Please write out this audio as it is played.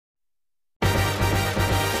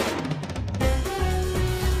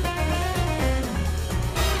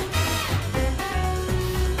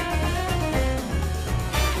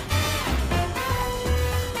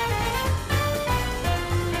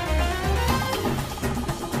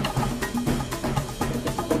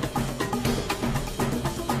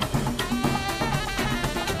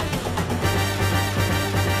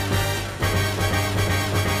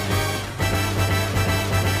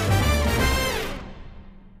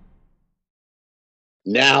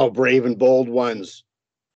Now, brave and bold ones,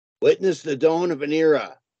 witness the dawn of an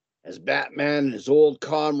era as Batman and his old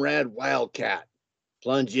comrade Wildcat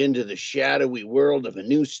plunge into the shadowy world of a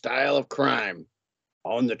new style of crime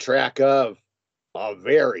on the track of a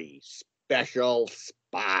very special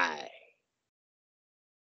spy.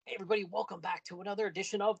 Hey, everybody, welcome back to another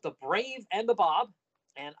edition of The Brave and the Bob.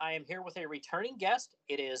 And I am here with a returning guest.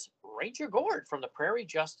 It is Ranger Gord from the Prairie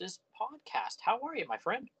Justice Podcast. How are you, my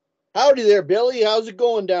friend? Howdy there, Billy. How's it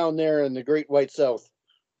going down there in the Great White South?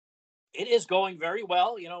 It is going very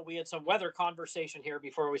well. You know, we had some weather conversation here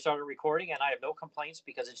before we started recording, and I have no complaints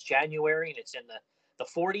because it's January and it's in the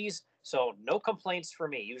 40s. So no complaints for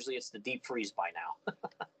me. Usually it's the deep freeze by now.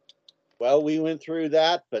 Well, we went through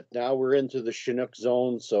that, but now we're into the Chinook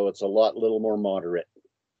zone, so it's a little more moderate.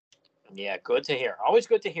 Yeah, good to hear. Always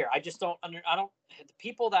good to hear. I just don't the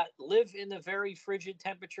people that live in the very frigid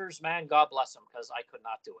temperatures, man, God bless them, because I could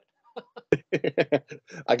not do it.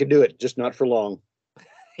 I could do it, just not for long.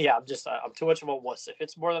 Yeah, I'm too much of a wuss. If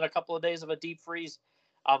it's more than a couple of days of a deep freeze,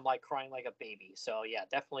 I'm like crying like a baby. So yeah,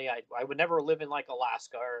 definitely, I would never live in like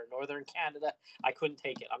Alaska or northern Canada. I couldn't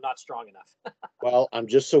take it. I'm not strong enough. Well, I'm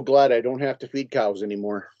just so glad I don't have to feed cows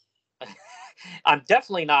anymore. I'm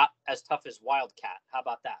definitely not as tough as Wildcat. How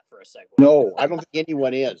about that for a segue? No, I don't think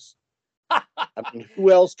anyone is. I mean, who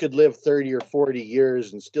else could live 30 or 40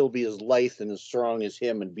 years and still be as lithe and as strong as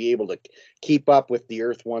him and be able to keep up with the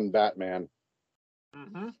Earth One Batman?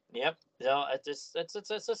 Mm-hmm. Yep. So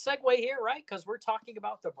it's a segue here, right? Because we're talking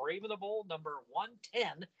about The Brave and the Bold, number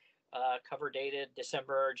 110, cover dated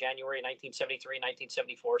January 1973,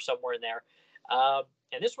 1974, somewhere in there.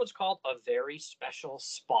 And this one's called A Very Special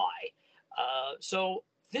Spy. So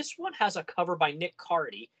this one has a cover by Nick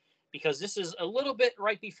Cardy, because this is a little bit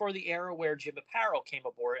right before the era where Jim Aparo came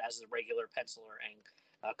aboard as the regular penciler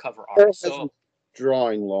and cover artist. So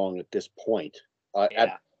drawing long at this point,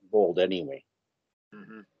 at Bold anyway.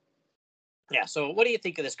 Mm-hmm. Yeah, so what do you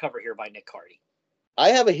think of this cover here by Nick Cardy?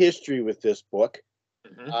 I have a history with this book.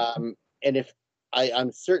 Mm-hmm. And if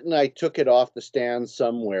I'm certain I took it off the stand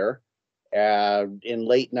somewhere in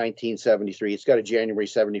late 1973. It's got a January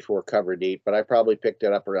 74 cover date, but I probably picked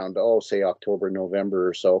it up around, say October, November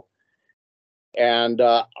or so. And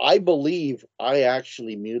I believe I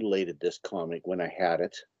actually mutilated this comic when I had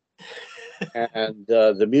it. And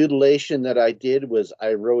the mutilation that I did was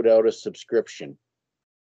I wrote out a subscription.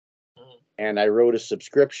 And I wrote a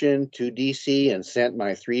subscription to DC and sent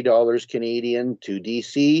my $3 Canadian to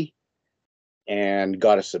DC and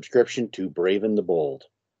got a subscription to Brave and the Bold.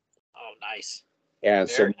 Oh, nice. And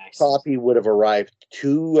very so nice. Copy would have arrived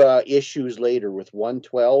 2 issues later with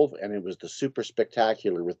 112, and it was the Super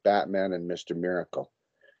Spectacular with Batman and Mr. Miracle.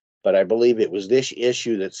 But I believe it was this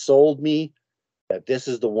issue that sold me that this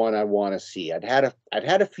is the one I want to see. I'd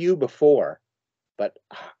had a few before, but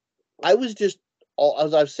I was just,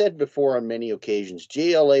 as I've said before on many occasions,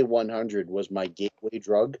 JLA 100 was my gateway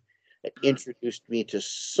drug. It introduced me to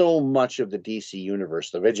so much of the DC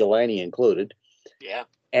universe, the Vigilante included. Yeah.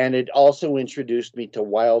 And it also introduced me to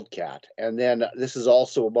Wildcat. And then this is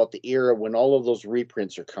also about the era when all of those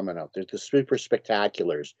reprints are coming out. There's the Super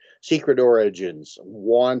Spectaculars, Secret Origins,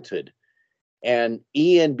 Wanted. And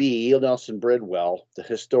E. Nelson Bridwell, the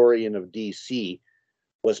historian of DC,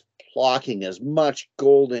 was plocking as much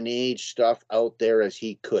Golden Age stuff out there as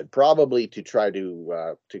he could, probably to try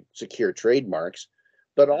to secure trademarks,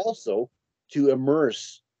 but also to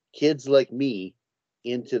immerse kids like me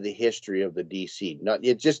into the history of the DC.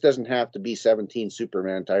 It just doesn't have to be 17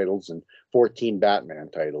 Superman titles and 14 Batman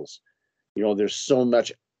titles. You know, there's so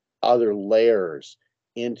much other layers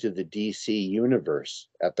into the DC universe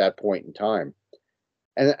at that point in time.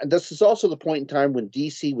 And this is also the point in time when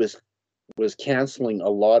DC was canceling a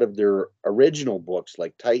lot of their original books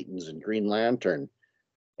like Titans and Green Lantern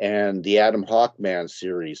and the Adam Hawkman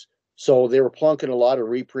series. So they were plunking a lot of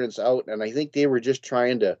reprints out, and I think they were just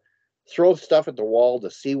trying to throw stuff at the wall to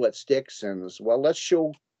see what sticks, and well, let's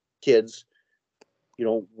show kids, you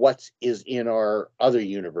know, what is in our other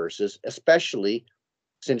universes, especially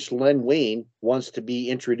since Len Wein wants to be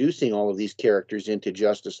introducing all of these characters into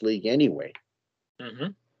Justice League anyway.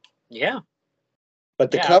 Mm-hmm. Yeah. But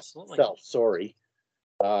the cover itself, sorry.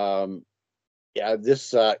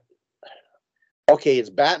 This okay, it's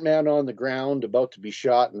Batman on the ground about to be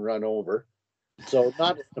shot and run over. So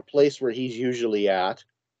not the place where he's usually at.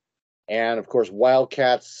 And, of course,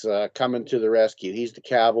 Wildcat's coming to the rescue. He's the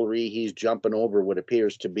cavalry. He's jumping over what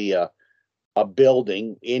appears to be a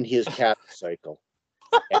building in his cat cycle.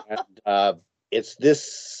 And it's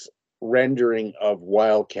this rendering of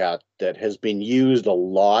Wildcat that has been used a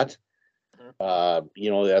lot.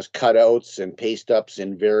 as cutouts and paste ups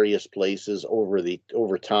in various places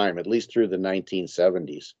over time, at least through the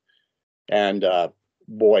 1970s. And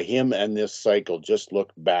boy, him and this cycle just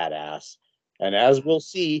looked badass. And as we'll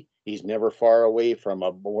see, he's never far away from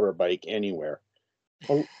a motorbike anywhere.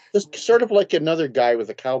 Well, just sort of like another guy with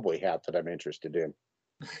a cowboy hat that I'm interested in.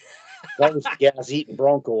 Always gas eating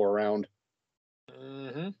Bronco around.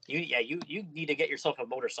 You need to get yourself a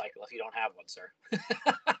motorcycle if you don't have one, sir.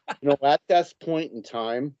 At that point in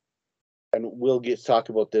time, and we'll talk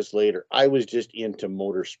about this later, I was just into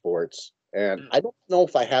motorsports. And I don't know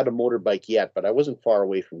if I had a motorbike yet, but I wasn't far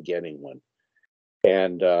away from getting one.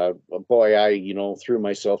 And boy, I threw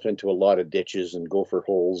myself into a lot of ditches and gopher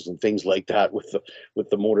holes and things like that with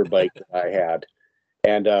the motorbike that I had.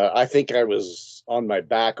 And I think I was on my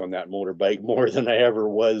back on that motorbike more than I ever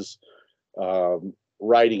was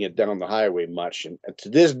riding it down the highway much. And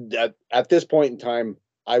at this point in time,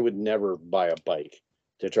 I would never buy a bike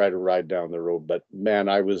to try to ride down the road. But man,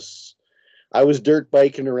 I was dirt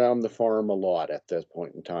biking around the farm a lot at that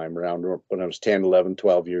point in time, around when I was 10, 11,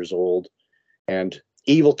 12 years old. And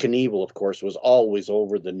Evel Knievel, of course, was always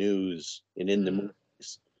over the news and in the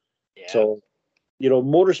movies. Yeah. So,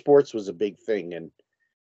 motorsports was a big thing. And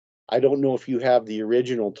I don't know if you have the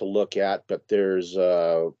original to look at, but there's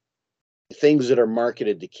things that are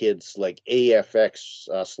marketed to kids like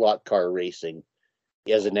AFX slot car racing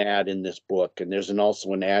as an ad in this book. And there's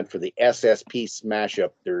also an ad for the SSP Smash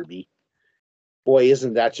Up Derby. Boy,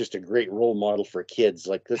 isn't that just a great role model for kids?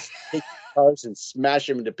 Like, let's take cars and smash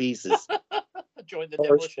them into pieces. Join the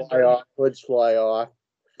demolition fly off, hoods fly off.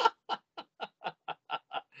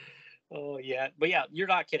 Oh yeah, but yeah, you're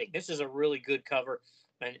not kidding. This is a really good cover,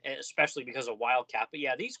 and especially because of Wildcat. But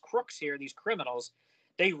yeah, these crooks here, these criminals,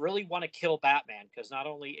 they really want to kill Batman because not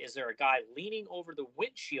only is there a guy leaning over the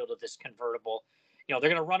windshield of this convertible, they're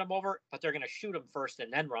going to run him over, but they're going to shoot him first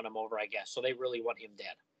and then run him over, I guess. So they really want him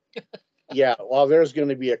dead. Yeah, well, there's going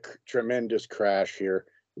to be a tremendous crash here.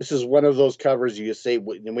 This is one of those covers you say,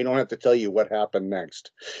 and we don't have to tell you what happened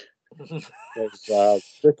next. The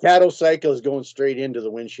cattle cycle is going straight into the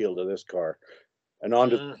windshield of this car and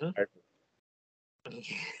onto the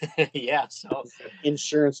yeah, so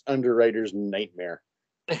insurance underwriter's nightmare.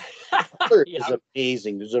 It's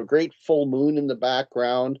amazing. There's a great full moon in the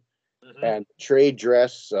background, and trade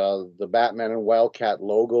dress. The Batman and Wildcat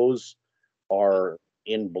logos are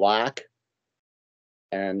in black.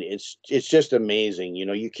 And it's just amazing.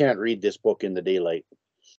 You can't read this book in the daylight.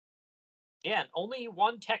 Yeah, and only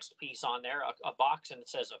one text piece on there, a box, and it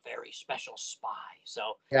says a very special spy.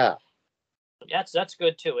 So yeah, that's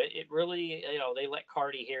good too. It really, they let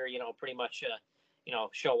Cardi here, pretty much,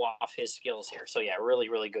 show off his skills here. So yeah, really,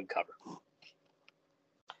 really good cover.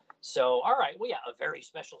 So all right, well, yeah, a very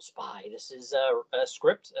special spy. This is a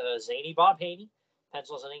script, zany Bob Haney,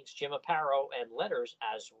 pencils and inks Jim Aparo, and letters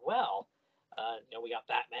as well. We got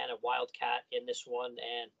Batman and Wildcat in this one,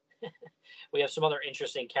 and we have some other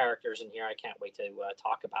interesting characters in here I can't wait to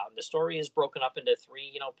talk about. And the story is broken up into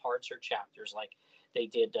 3, parts or chapters like they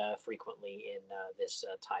did frequently in this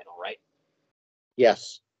title, right?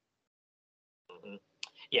 Yes.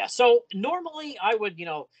 Yeah, so normally I would,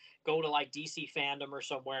 go to like DC Fandom or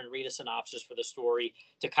somewhere and read a synopsis for the story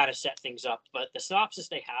to kind of set things up. But the synopsis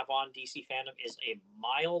they have on DC Fandom is a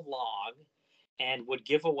mile long and would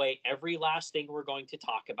give away every last thing we're going to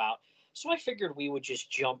talk about. So I figured we would just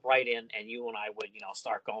jump right in and you and I would,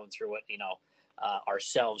 start going through it,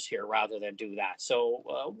 ourselves here rather than do that. So,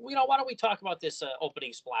 why don't we talk about this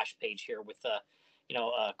opening splash page here with,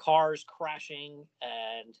 cars crashing,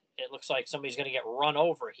 and it looks like somebody's going to get run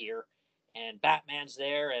over here, and Batman's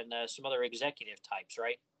there and some other executive types,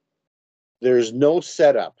 right? There's no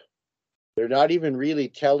setup. They're not even really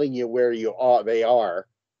telling you where they are.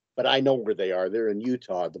 But I know where they are. They're in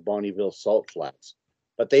Utah, the Bonneville Salt Flats.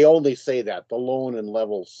 But they only say that, the lone and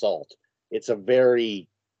level salt. It's a very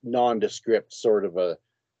nondescript sort of a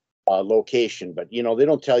location. But, they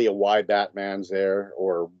don't tell you why Batman's there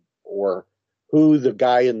or who the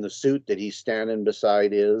guy in the suit that he's standing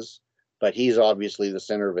beside is. But he's obviously the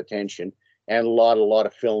center of attention, and a lot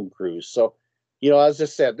of film crews. So, as I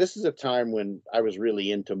said, this is a time when I was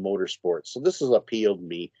really into motorsports. So this has appealed to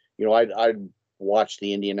me. I'd watched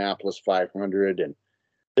the Indianapolis 500, and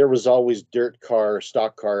there was always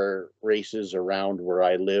stock car races around where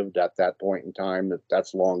I lived at that point in time.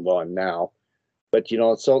 That's long gone now. But,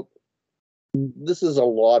 so this is a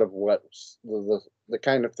lot of what the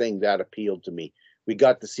kind of thing that appealed to me. We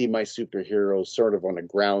got to see my superheroes sort of on a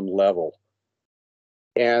ground level.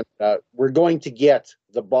 And we're going to get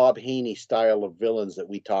the Bob Haney style of villains that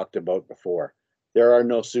we talked about before. There are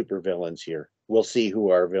no supervillains here. we'll see who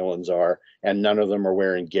our villains are, and none of them are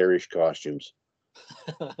wearing garish costumes.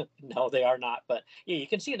 No, they are not. But yeah, you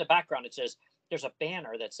can see in the background it says there's a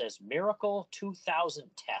banner that says Miracle 2000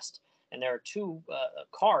 Test, and there are two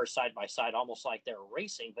cars side by side, almost like they're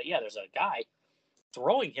racing. But yeah, there's a guy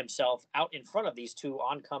throwing himself out in front of these two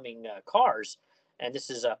oncoming cars, and this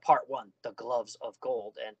is part one, the gloves of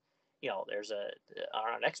gold. And there's on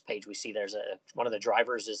our next page we see there's one of the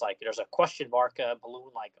drivers is like there's a question mark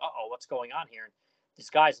balloon, like what's going on here? And this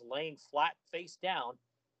guy's laying flat face down,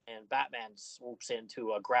 and Batman swoops in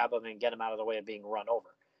to grab him and get him out of the way of being run over.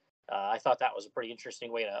 I thought that was a pretty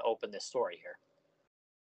interesting way to open this story here.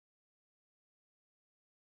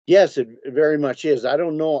 Yes, it very much is. I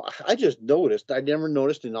don't know. I just noticed. I never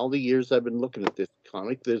noticed in all the years I've been looking at this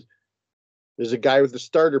comic. There's a guy with a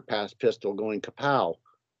starter pass pistol going kapow.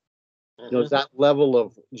 Mm-hmm. That level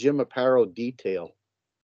of Jim Aparo detail.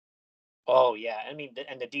 Oh yeah, I mean,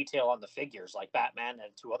 and the detail on the figures, like Batman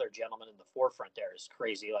and two other gentlemen in the forefront there, is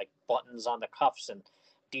crazy. Like buttons on the cuffs and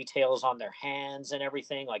details on their hands and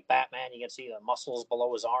everything. Like Batman, you can see the muscles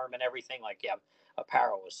below his arm and everything. Like, yeah,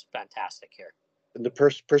 Aparo was fantastic here. The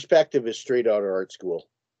perspective is straight out of art school.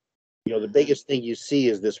 The biggest thing you see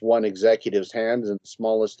is this one executive's hands, and the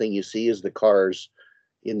smallest thing you see is the cars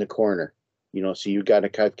in the corner. So you got to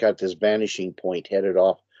cut this vanishing point headed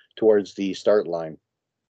off towards the start line.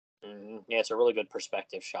 Yeah, it's a really good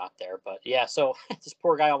perspective shot there. But yeah, so this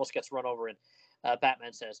poor guy almost gets run over, and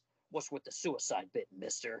Batman says, "What's with the suicide bit,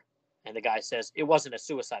 mister?" And the guy says, "It wasn't a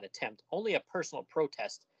suicide attempt, only a personal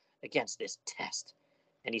protest against this test."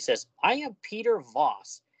 And he says, "I am Peter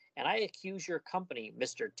Voss, and I accuse your company,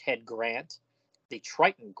 Mr. Ted Grant, the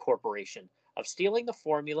Triton Corporation, of stealing the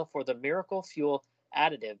formula for the miracle fuel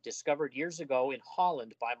additive discovered years ago in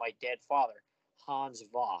Holland by my dead father, Hans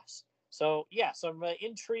Voss." So yeah, some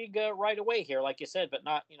intrigue right away here, like you said, but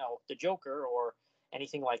not the Joker or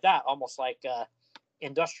anything like that. Almost like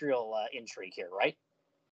industrial intrigue here, right?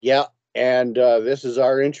 Yeah, and this is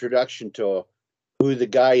our introduction to who the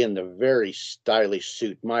guy in the very stylish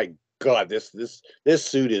suit. My God, this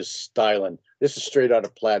suit is styling. This is straight out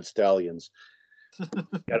of Plaid Stallions. Got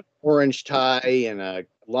an orange tie and a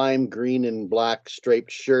lime green and black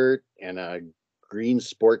striped shirt and a green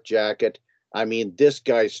sport jacket. I mean, this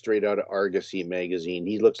guy's straight out of Argosy magazine.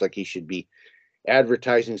 He looks like he should be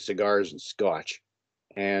advertising cigars and scotch.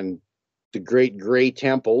 And the great gray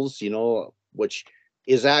temples, which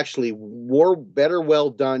is actually better well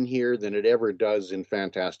done here than it ever does in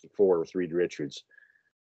Fantastic Four with Reed Richards.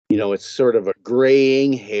 It's sort of a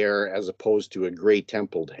graying hair as opposed to a gray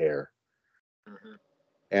templed hair. Mm-hmm.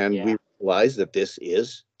 And we realize that this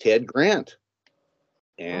is Ted Grant.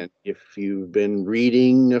 And if you've been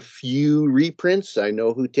reading a few reprints, I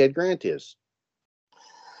know who Ted Grant is.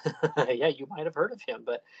 Yeah, you might have heard of him,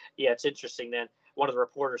 but yeah, it's interesting. Then one of the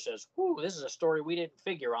reporters says, "Whoo, this is a story we didn't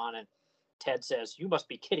figure on." And Ted says, "You must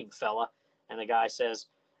be kidding, fella." And the guy says,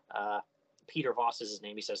 Peter Voss is his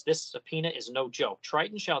name. He says, "This subpoena is no joke.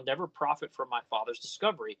 Triton shall never profit from my father's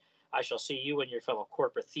discovery. I shall see you and your fellow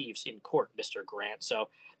corporate thieves in court, Mr. Grant." So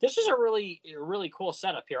this is a really cool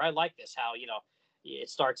setup here. I like this, how, it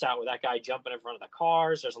starts out with that guy jumping in front of the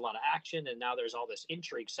cars. There's a lot of action, and now there's all this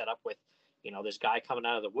intrigue set up with, this guy coming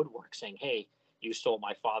out of the woodwork saying, "Hey, you stole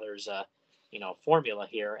my father's, formula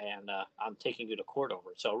here, and I'm taking you to court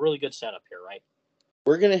over it." So really good setup here, right?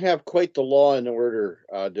 We're going to have quite the law and order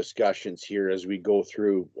discussions here as we go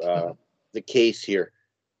through the case here.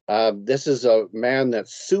 This is a man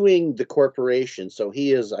that's suing the corporation. So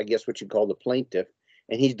he is, I guess, what you call the plaintiff,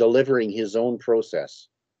 and he's delivering his own process.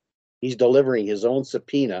 He's delivering his own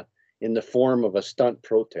subpoena in the form of a stunt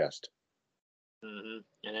protest. Mm-hmm.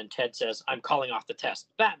 And then Ted says, "I'm calling off the test.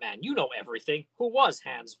 Batman, you know everything. Who was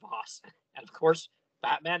Hans Voss?" And of course,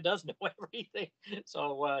 Batman does know everything.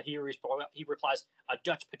 So he replies, "A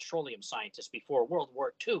Dutch petroleum scientist before World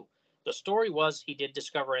War II. The story was he did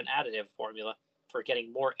discover an additive formula for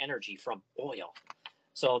getting more energy from oil."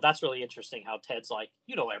 So that's really interesting how Ted's like,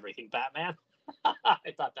 "You know everything, Batman."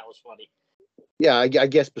 I thought that was funny. Yeah, I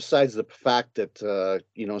guess besides the fact that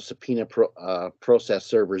subpoena process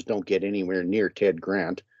servers don't get anywhere near Ted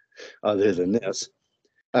Grant, other than this,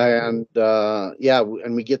 and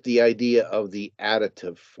and we get the idea of the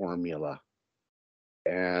additive formula,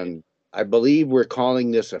 and I believe we're calling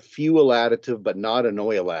this a fuel additive, but not an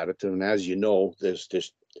oil additive. And as you know, there's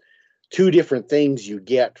two different things you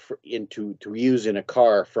get to use in a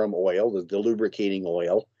car from oil: the lubricating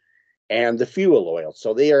oil and the fuel oil.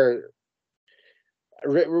 So they are.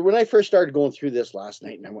 When I first started going through this last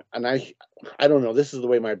night, and I don't know, this is the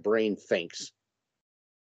way my brain thinks.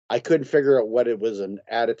 I couldn't figure out what it was an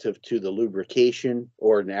additive to the lubrication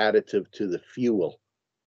or an additive to the fuel.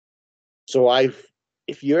 So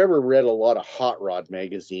if you ever read a lot of hot rod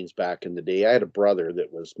magazines back in the day, I had a brother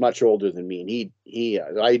that was much older than me,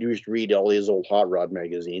 and I used to read all his old hot rod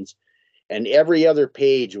magazines, and every other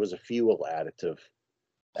page was a fuel additive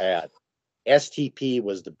ad. STP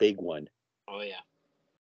was the big one. Oh yeah.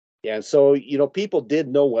 And so, people did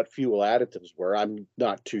know what fuel additives were. I'm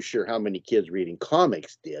not too sure how many kids reading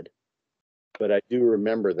comics did, but I do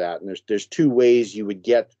remember that. And there's two ways you would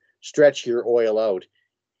stretch your oil out.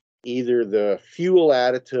 Either the fuel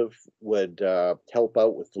additive would help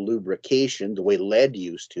out with the lubrication, the way lead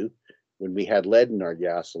used to when we had lead in our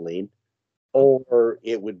gasoline, or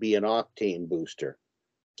it would be an octane booster.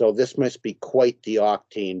 So this must be quite the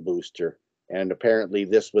octane booster. And apparently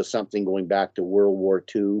this was something going back to World War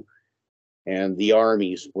II, and the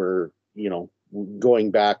armies were,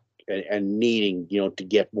 going back and needing, to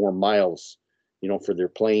get more miles, for their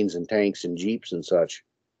planes and tanks and jeeps and such.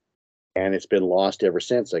 And it's been lost ever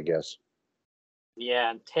since, I guess.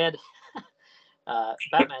 Yeah, and Ted,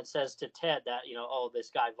 Batman says to Ted that,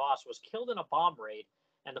 this guy Voss was killed in a bomb raid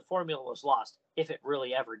and the formula was lost, if it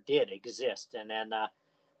really ever did exist. And then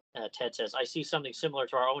Ted says, I see something similar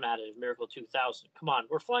to our own additive, Miracle 2000. Come on,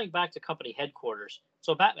 we're flying back to company headquarters.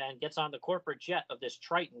 So Batman gets on the corporate jet of this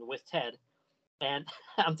Triton with Ted. And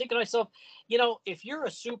I'm thinking to myself, if you're a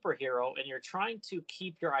superhero and you're trying to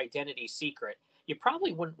keep your identity secret, you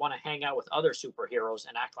probably wouldn't want to hang out with other superheroes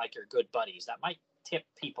and act like you're good buddies. That might tip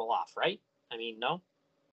people off, right? I mean, no?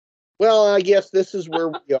 Well, I guess this is where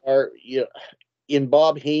we are in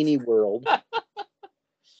Bob Haney world.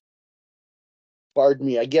 Pardon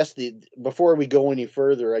me. I guess before we go any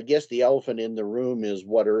further, I guess the elephant in the room is,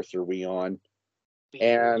 what Earth are we on?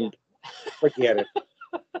 And forget it.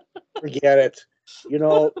 Forget it.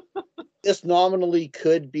 This nominally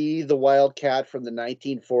could be the Wildcat from the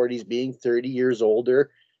 1940s being 30 years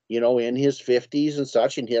older, in his 50s and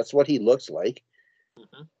such, and that's what he looks like.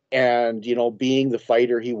 Mm-hmm. And, being the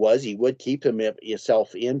fighter he was, he would keep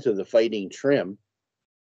himself into the fighting trim.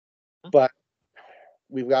 Mm-hmm. But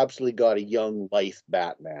we've absolutely got a young, lithe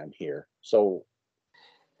Batman here. So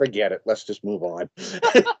forget it. Let's just move on.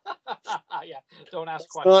 Yeah, don't ask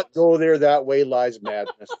questions. Not go there. That way lies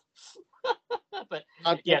madness. But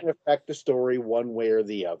not going to affect the story one way or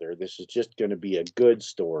the other. This is just going to be a good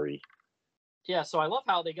story. Yeah, so I love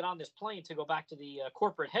how they get on this plane to go back to the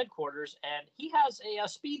corporate headquarters, and he has a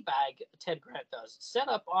speed bag, Ted Grant does, set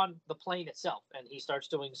up on the plane itself, and he starts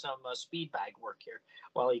doing some speed bag work here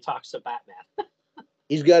while he talks to Batman.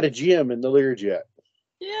 He's got a gym in the Learjet.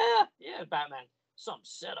 Yeah, Batman. Some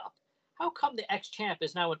setup. How come the ex-champ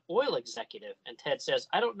is now an oil executive? And Ted says,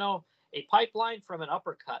 I don't know, a pipeline from an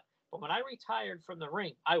uppercut, but when I retired from the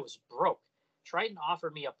ring, I was broke. Triton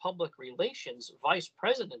offered me a public relations vice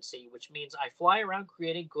presidency, which means I fly around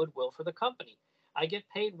creating goodwill for the company. I get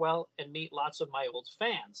paid well and meet lots of my old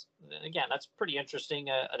fans. And again, that's pretty interesting.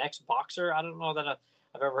 An ex-boxer. I don't know that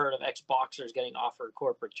I've ever heard of ex-boxers getting offered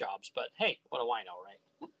corporate jobs, but hey, what do I know,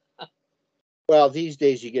 right? Well, these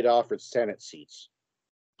days you get offered Senate seats.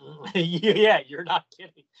 Yeah, you're not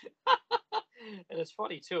kidding. And it's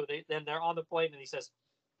funny, too. Then they're on the plane, and he says,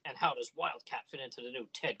 and how does Wildcat fit into the new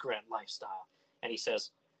Ted Grant lifestyle? And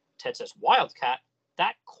Ted says, Wildcat?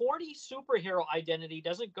 That corny superhero identity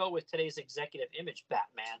doesn't go with today's executive image,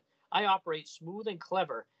 Batman. I operate smooth and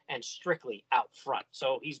clever and strictly out front.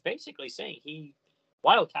 So he's basically saying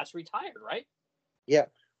Wildcat's retired, right? Yeah.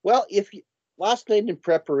 Well, Last Night in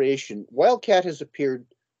Preparation, Wildcat has appeared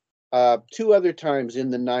 2 other times in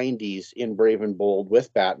the 90s in Brave and Bold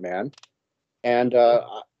with Batman. And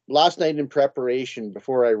Last Night in Preparation,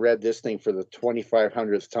 before I read this thing for the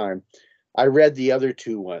 2,500th time, I read the other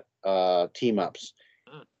 2 team-ups.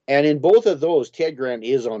 And in both of those, Ted Grant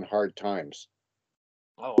is on hard times.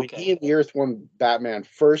 Oh, okay. When he and the Earth One Batman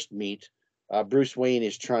first meet, Bruce Wayne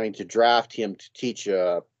is trying to draft him to teach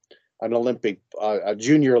a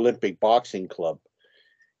junior Olympic boxing club.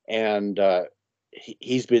 And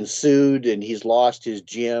he's been sued and he's lost his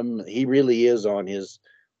gym. He really is on his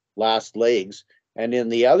last legs. And in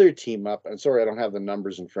the other team up, I'm sorry, I don't have the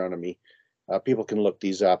numbers in front of me. People can look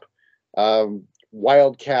these up.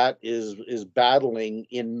 Wildcat is battling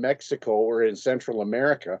in Mexico or in Central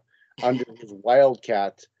America under his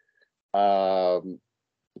Wildcat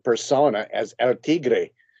persona as El Tigre.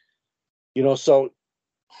 So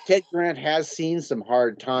Ted Grant has seen some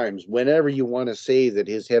hard times. Whenever you want to say that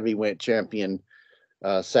his heavyweight champion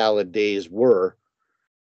salad days were,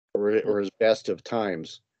 or his best of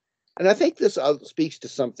times. And I think this speaks to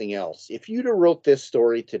something else. If you'd have wrote this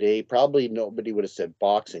story today, probably nobody would have said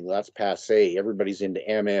boxing. That's passe. Everybody's into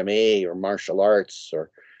MMA or martial arts or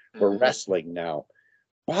wrestling now.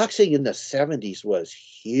 Boxing in the 70s was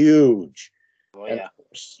huge. Oh, And yeah.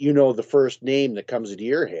 you know the first name that comes into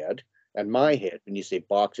your head and my head when you say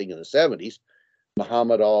boxing in the 70s,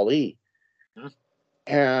 Muhammad Ali.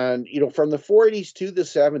 And, you know, from the 40s to the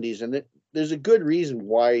 70s, and there's a good reason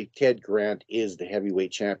why Ted Grant is the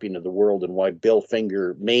heavyweight champion of the world and why Bill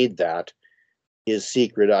Finger made that his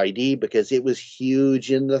secret ID, because it was huge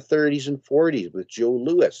in the 30s and 40s with Joe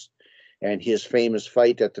Louis and his famous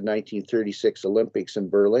fight at the 1936 Olympics in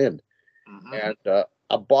Berlin. And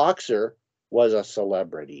a boxer was a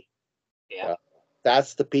celebrity. Yeah.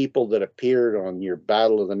 That's the people that appeared on your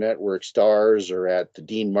Battle of the Network Stars or at the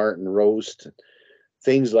Dean Martin roast,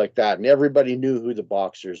 things like that. And everybody knew who the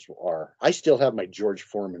boxers are. I still have my George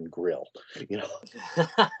Foreman grill, you know.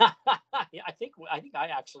 Yeah, I think I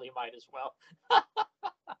actually might as well.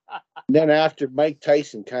 And then after Mike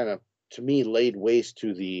Tyson kind of, to me, laid waste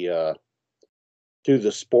to the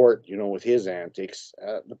sport, you know, with his antics,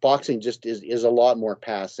 the boxing just is a lot more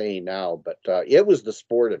passe now. But it was the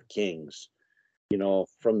sport of kings, you know,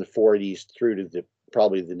 from the 40s through to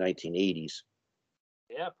probably the 1980s.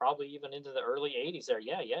 Yeah, probably even into the early 80s there.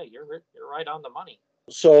 Yeah, you're right on the money.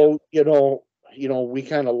 So, you know, we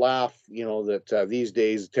kind of laugh, you know, that these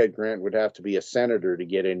days Ted Grant would have to be a senator to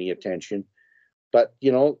get any attention. But,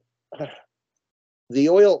 you know, the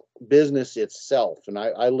oil business itself, and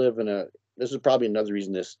I live this is probably another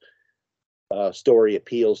reason this story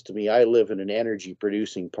appeals to me. I live in an energy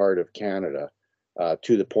producing part of Canada,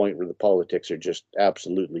 to the point where the politics are just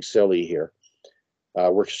absolutely silly here.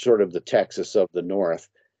 We're sort of the Texas of the North.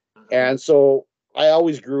 And so I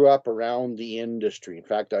always grew up around the industry. In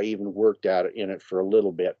fact, I even worked in it for a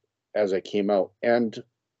little bit as I came out. And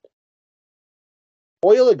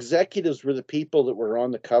oil executives were the people that were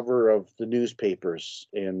on the cover of the newspapers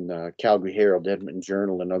in Calgary Herald, Edmonton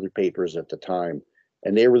Journal, and other papers at the time.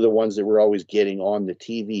 And they were the ones that were always getting on the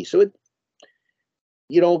TV. So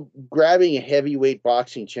grabbing a heavyweight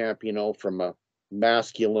boxing champ, you know, from a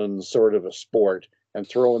masculine sort of a sport and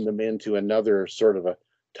throwing them into another sort of a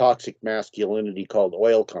toxic masculinity called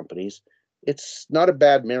oil companies, it's not a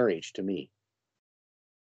bad marriage to me.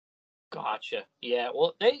 Gotcha. Yeah.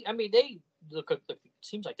 Well, they look. It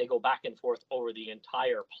seems like they go back and forth over the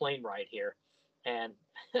entire plane ride here, and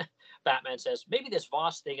Batman says maybe this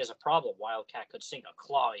Voss thing is a problem Wildcat could sink a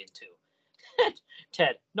claw into.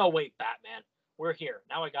 Ted, no wait, Batman, we're here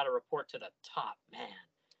now. I got to report to the top man,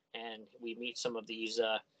 and we meet some of these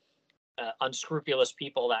unscrupulous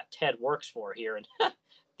people that Ted works for here, and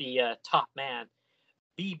the top man.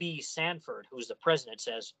 B.B. Sanford, who's the president,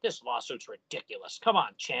 says, this lawsuit's ridiculous. Come on,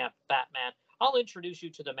 champ, Batman. I'll introduce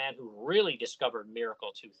you to the man who really discovered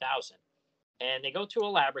Miracle 2000. And they go to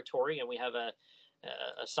a laboratory, and we have a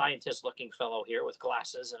scientist-looking fellow here with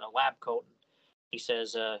glasses and a lab coat. And he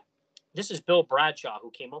says, this is Bill Bradshaw,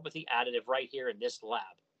 who came up with the additive right here in this lab.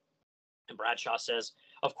 And Bradshaw says,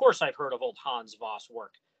 of course I've heard of old Hans Voss'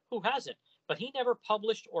 work. Who hasn't? But he never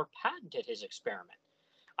published or patented his experiment.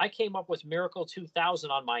 I came up with Miracle 2000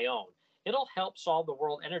 on my own. It'll help solve the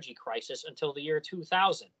world energy crisis until the year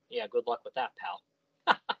 2000. Yeah, good luck with that,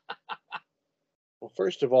 pal. Well,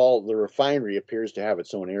 first of all, the refinery appears to have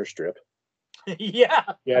its own airstrip. Yeah.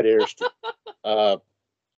 Yeah, airstrip.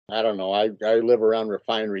 I don't know. I live around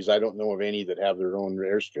refineries. I don't know of any that have their own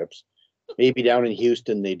airstrips. Maybe down in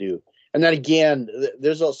Houston they do. And then again,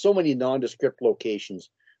 there's so many nondescript locations.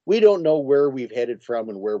 We don't know where we've headed from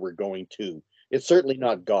and where we're going to. It's certainly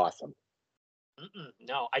not Gotham.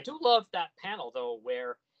 No, I do love that panel, though,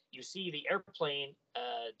 where you see the airplane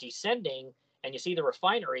descending and you see the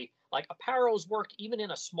refinery. Like Apparo's work, even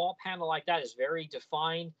in a small panel like that, is very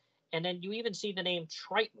defined. And then you even see the name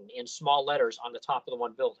Triton in small letters on the top of the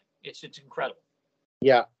one building. It's incredible.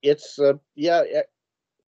 Yeah, it's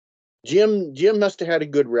Jim must have had a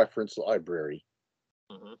good reference library.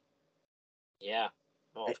 Yeah.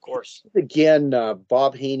 Oh, of course. Again,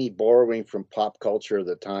 Bob Haney borrowing from pop culture of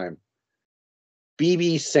the time.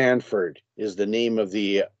 B.B. Sanford is the name of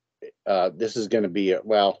the. This is going to be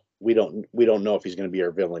we don't know if he's going to be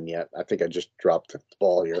our villain yet. I think I just dropped the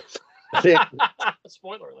ball here.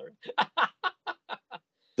 Spoiler alert.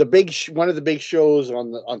 One of the big shows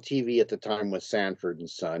on TV at the time was Sanford and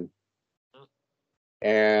Son,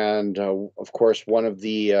 and of course one of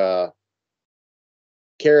the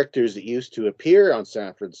characters that used to appear on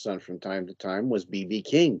Sanford and Son from time to time was B.B.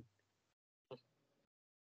 King.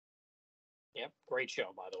 Yep, great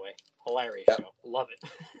show, by the way. Hilarious show. Love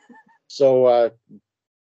it. So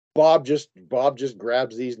Bob just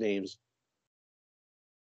grabs these names.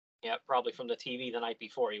 Yeah, probably from the TV the night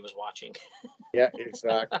before he was watching. Yeah,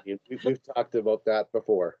 exactly. We've talked about that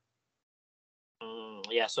before.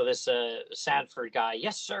 Yeah, so this Sanford guy,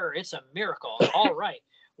 yes, sir, it's a miracle. All right,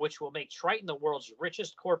 which will make Triton the world's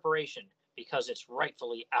richest corporation because it's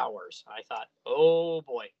rightfully ours. I thought, oh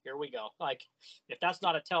boy, here we go. Like, if that's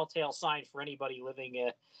not a telltale sign for anybody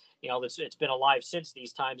living, it's been alive since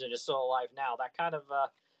these times and is still alive now, that kind of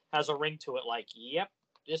has a ring to it. Like, yep,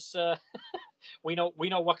 this we know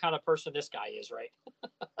what kind of person this guy is, right?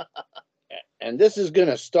 And this is going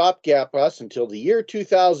to stopgap us until the year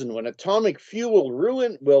 2000 when atomic fuel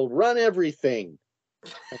will run everything.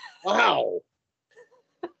 Wow.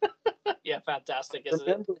 Yeah, fantastic, isn't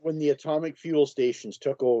Remember when the atomic fuel stations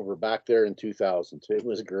took over back there in 2000? It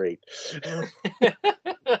was great. it?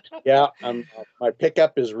 Yeah, my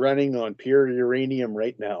pickup is running on pure uranium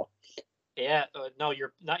right now. Yeah, no,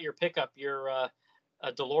 you're not your pickup. You're a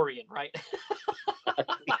DeLorean, right?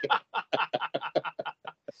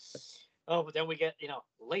 Oh, but then we get,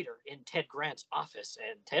 later in Ted Grant's office,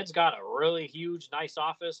 and Ted's got a really huge, nice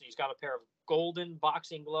office, and he's got a pair of golden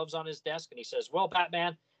boxing gloves on his desk, and he says, "Well,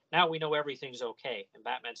 Batman, now we know everything's okay." And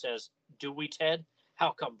Batman says, "Do we, Ted?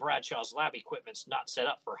 How come Bradshaw's lab equipment's not set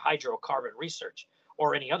up for hydrocarbon research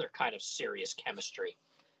or any other kind of serious chemistry?"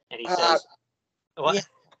 And he says, "What?"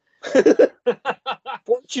 Yeah.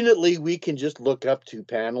 Fortunately, we can just look up 2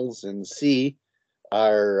 panels and see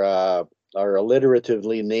our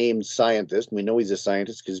alliteratively named scientist. We know he's a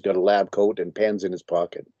scientist because he's got a lab coat and pens in his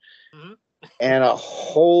pocket, Mhm. and a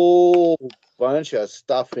whole bunch of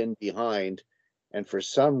stuff in behind. And for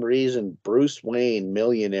some reason, Bruce Wayne,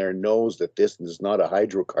 millionaire, knows that this is not a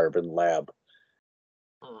hydrocarbon lab.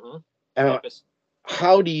 Mhm. And Yep,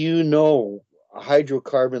 how do you know a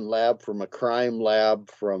hydrocarbon lab from a crime lab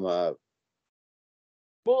from a?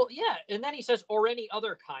 Well, yeah, and then he says, or any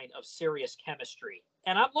other kind of serious chemistry.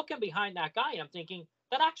 And I'm looking behind that guy, and I'm thinking,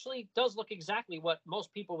 that actually does look exactly what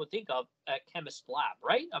most people would think of a chemist lab,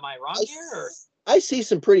 right? Am I wrong here? Or I see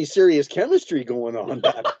some pretty serious chemistry going on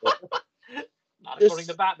back there. not according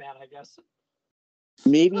to This Batman, I guess.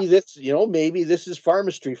 maybe this is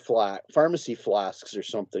pharmacy flasks or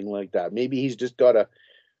something like that. Maybe he's just got a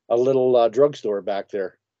little drugstore back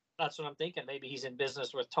there. That's what I'm thinking. Maybe he's in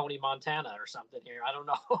business with Tony Montana or something here. I don't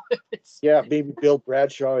know. Yeah, maybe Bill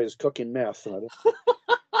Bradshaw is cooking meth.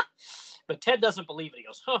 But Ted doesn't believe it. He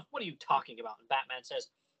goes, "Huh, what are you talking about?" And Batman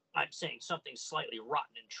says, "I'm saying something slightly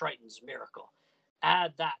rotten in Triton's miracle.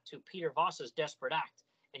 Add that to Peter Voss's desperate act,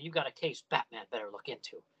 and you got a case Batman better look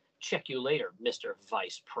into. Check you later, Mr.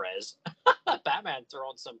 Vice Prez." Batman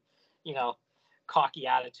throwing some, cocky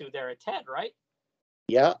attitude there at Ted, right?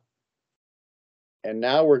 Yeah, and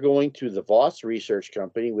now we're going to the Voss Research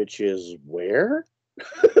Company, which is where?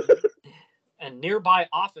 And nearby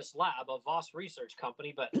office lab of Voss Research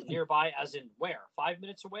Company, but nearby as in where? 5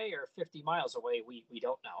 minutes away or 50 miles away? We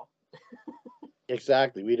don't know.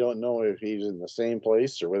 Exactly. We don't know if he's in the same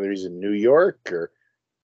place or whether he's in New York or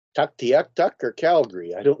Tuktoyaktuk or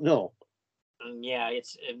Calgary. I don't know. Yeah,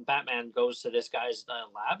 and Batman goes to this guy's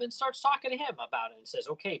lab and starts talking to him about it and says,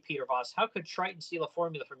 "Okay, Peter Voss, how could Triton steal a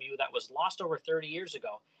formula from you that was lost over 30 years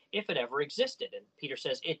ago, if it ever existed?" And Peter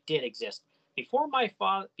says, "It did exist. Before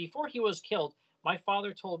he was killed, my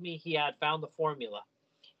father told me he had found the formula.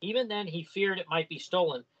 Even then, he feared it might be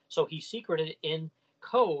stolen, so he secreted it in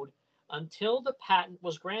code until the patent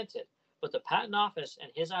was granted. But the patent office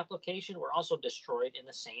and his application were also destroyed in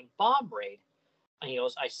the same bomb raid." And he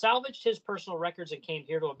goes, "I salvaged his personal records and came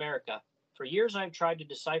here to America. For years, I've tried to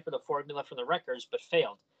decipher the formula from the records, but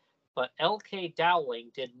failed. But L.K.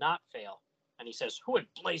 Dowling did not fail." And he says, "Who in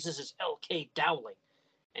blazes is L.K. Dowling?"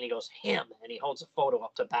 And he goes, "Him." And he holds a photo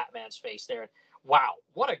up to Batman's face there. And wow,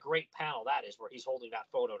 what a great panel that is where he's holding that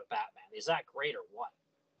photo to Batman. Is that great or what?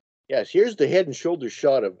 Yes, here's the head and shoulders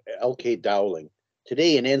shot of L.K. Dowling.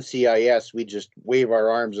 Today in NCIS, we just wave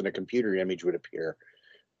our arms and a computer image would appear.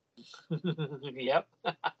 Yep.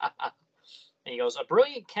 And he goes, "A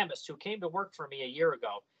brilliant chemist who came to work for me a year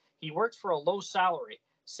ago. He worked for a low salary,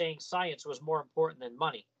 saying science was more important than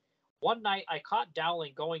money. One night I caught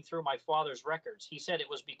Dowling going through my father's records. He said it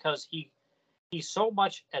was because he so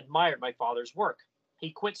much admired my father's work.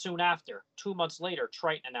 He quit soon after. 2 months later,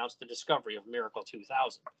 Triton announced the discovery of Miracle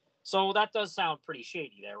 2000. So that does sound pretty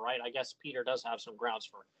shady there, right? I guess Peter does have some grounds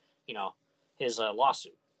for, his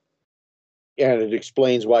lawsuit. And it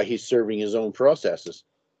explains why he's serving his own processes.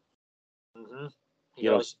 Mm-hmm. He You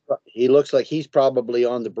know, goes, he looks like he's probably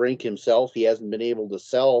on the brink himself. He hasn't been able to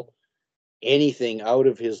sell anything out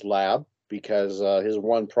of his lab because his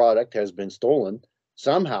one product has been stolen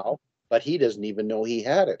somehow. but he doesn't even know he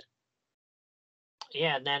had it.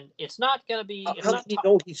 Yeah, and then it's not going to be. It's How not did he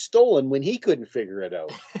know he's stolen when he couldn't figure it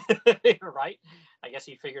out? right. I guess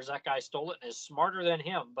he figures that guy stole it and is smarter than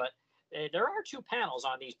him. But there are two panels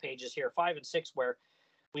on these pages here, 5 and 6, where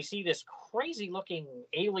we see this crazy-looking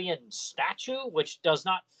alien statue, which does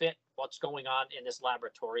not fit what's going on in this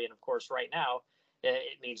laboratory. And of course, right now,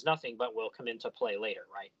 it means nothing, but will come into play later,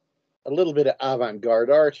 right? A little bit of avant-garde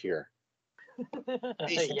art here.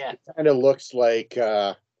 Yeah. It kind of looks like,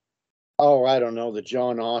 I don't know, the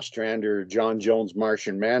John Ostrander, John Jones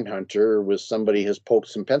Martian Manhunter was somebody has poked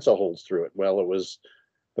some pencil holes through it. Well, it was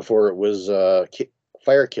before it was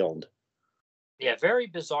fire kilned. Yeah, very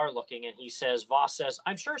bizarre looking. And he says, Voss says,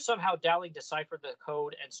 I'm sure somehow Dowling deciphered the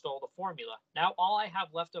code and stole the formula. Now all I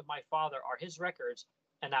have left of my father are his records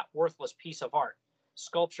and that worthless piece of art.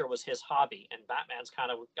 Sculpture was his hobby. And Batman's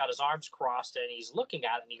kind of got his arms crossed and he's looking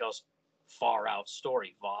at it and he goes, far out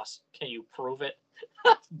story, Voss. Can you prove it?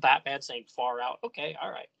 Batman saying far out. Okay, all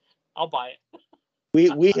right. I'll buy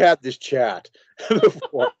it. We had this chat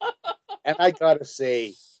before, and I gotta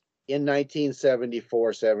say, in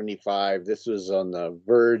 1974, 75, this was on the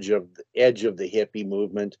verge of the edge of the hippie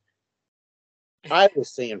movement. I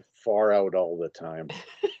was saying far out all the time.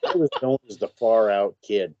 I was known as the far out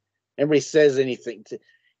kid. Everybody says anything to,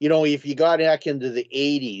 if you got back into the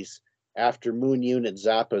 80s after Moon Unit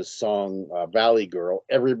Zappa's song Valley Girl,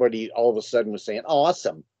 everybody all of a sudden was saying,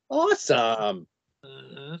 awesome, awesome.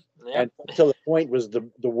 Mm-hmm. Yep. And until the point was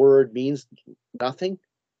the word means nothing.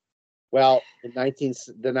 Well, in the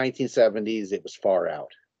 1970s, it was far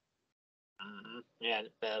out. Mm-hmm. Yeah,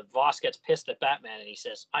 Voss gets pissed at Batman and he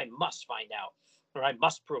says, I must find out, or I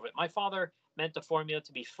must prove it. My father meant the formula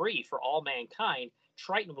to be free for all mankind.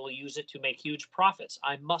 Triton will use it to make huge profits.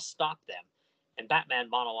 I must stop them. And Batman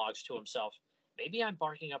monologues to himself, maybe I'm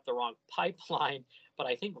barking up the wrong pipeline, but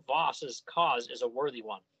I think Voss's cause is a worthy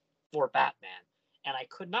one for Batman. And I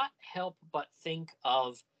could not help but think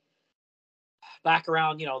of back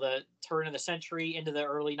around, the turn of the century into the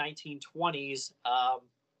early 1920s.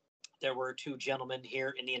 There were two gentlemen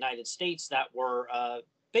here in the United States that were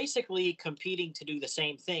basically competing to do the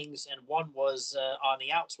same things. And one was on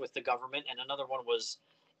the outs with the government, and another one was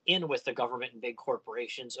in with the government and big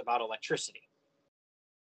corporations about electricity.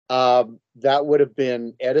 That would have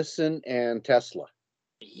been Edison and Tesla.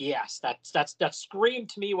 Yes, that screamed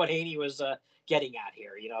to me what Haney was getting at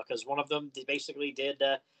here. Because one of them basically did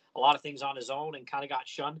a lot of things on his own and kind of got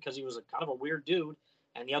shunned because he was kind of a weird dude.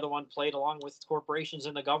 And the other one played along with corporations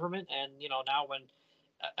and the government. And, now when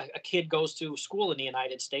a kid goes to school in the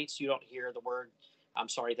United States, you don't hear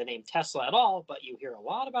the name Tesla at all, but you hear a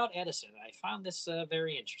lot about Edison. And I found this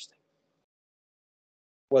very interesting.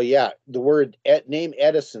 Well, yeah, the name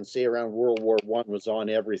Edison, say around World War I, was on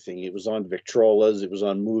everything. It was on Victrolas, it was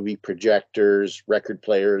on movie projectors, record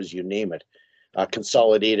players, you name it.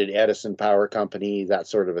 Consolidated Edison Power Company, that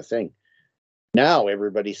sort of a thing. Now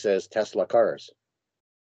everybody says Tesla cars.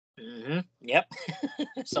 Mm-hmm. Yep.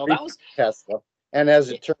 So that was Tesla. And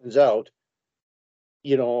as it turns out,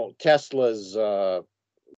 Tesla's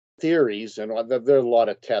theories, and there are a lot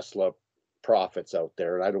of Tesla prophets out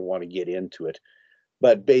there, and I don't want to get into it.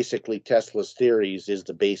 But basically, Tesla's theories is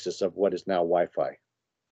the basis of what is now Wi-Fi.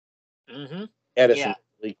 Mm-hmm. Edison,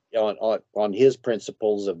 on his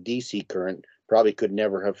principles of DC current, probably could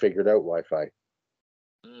never have figured out Wi-Fi.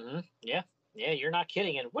 Mm-hmm. Yeah, you're not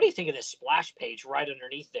kidding. And what do you think of this splash page right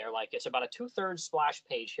underneath there? Like, it's about a 2/3 splash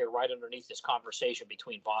page here right underneath this conversation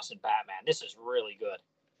between Voss and Batman. This is really good.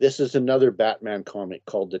 This is another Batman comic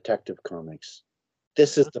called Detective Comics.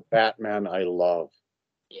 This is the Batman I love.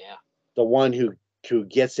 Yeah. The one who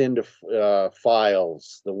gets into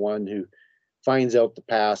files, the one who finds out the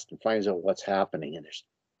past and finds out what's happening. And it's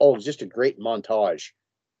just a great montage.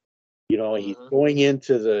 He's going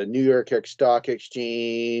into the New York Stock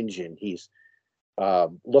Exchange and he's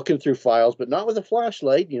looking through files, but not with a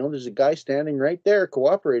flashlight. There's a guy standing right there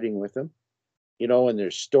cooperating with him. And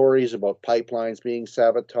there's stories about pipelines being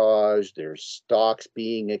sabotaged. There's stocks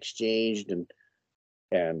being exchanged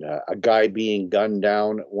and a guy being gunned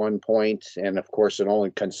down at one point, and of course, it all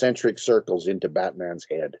in concentric circles into Batman's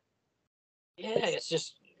head. Yeah, it's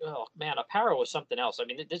just, oh man, Aparo was something else. I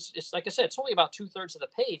mean, it's like I said, it's only about 2/3 of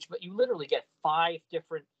the page, but you literally get 5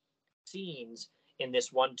 different scenes in this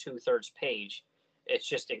 1/2 page. It's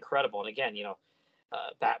just incredible. And again,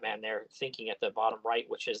 Batman there thinking at the bottom right,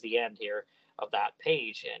 which is the end here of that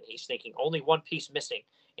page, and he's thinking only one piece missing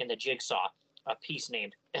in the jigsaw. A piece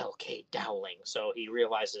named L.K. Dowling. So he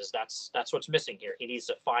realizes that's what's missing here. He needs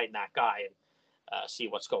to find that guy and see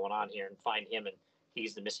what's going on here and find him, and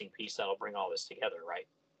he's the missing piece that'll bring all this together, right?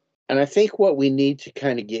 And I think what we need to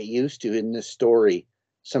kind of get used to in this story,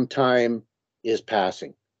 some time is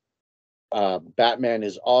passing. Batman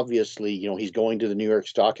is obviously, he's going to the New York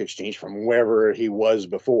Stock Exchange from wherever he was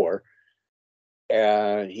before,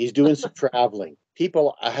 and he's doing some traveling.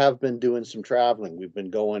 People have been doing some traveling. We've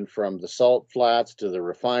been going from the salt flats to the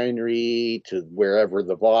refinery to wherever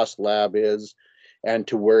the Voss lab is, and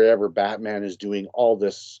to wherever Batman is doing all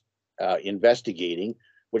this investigating,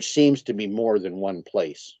 which seems to be more than one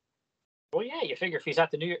place. Well, yeah, you figure if he's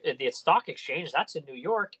at the stock exchange, that's in New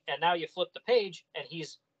York, and now you flip the page, and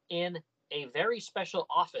he's in a very special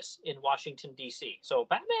office in Washington D.C. So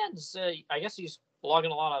Batman's, I guess he's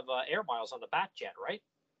logging a lot of air miles on the Batjet, right?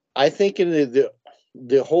 I think in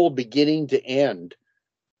the whole beginning to end,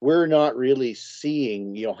 we're not really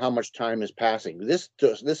seeing how much time is passing. This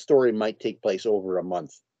story might take place over a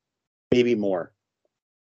month, maybe more.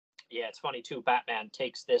 Yeah, it's funny too. Batman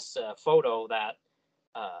takes this photo that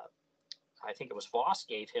I think it was Voss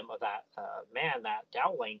gave him of that man, that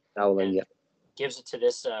Dowling, and Yeah. gives it to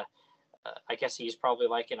this. I guess he's probably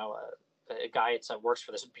like a guy that works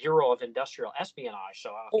for this Bureau of Industrial Espionage.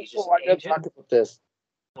 So he's just an I gotta agent. talk about this.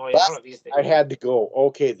 Oh, yeah, I don't know if he's I had to go.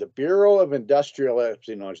 Okay, the Bureau of Industrial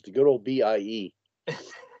Espionage, the good old BIE.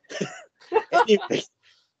 Anyway,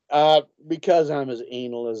 because I'm as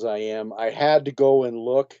anal as I am, I had to go and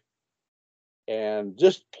look and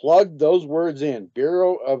just plug those words in.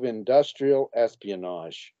 Bureau of Industrial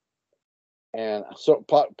Espionage. And so,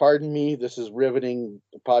 pardon me, this is riveting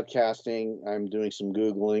podcasting. I'm doing some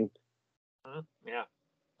Googling. Yeah.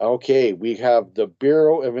 Okay, we have the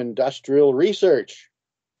Bureau of Industrial Research.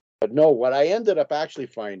 But no, what I ended up actually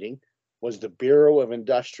finding was the Bureau of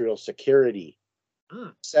Industrial Security,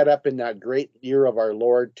 set up in that great year of our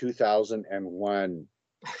Lord, 2001.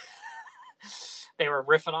 They were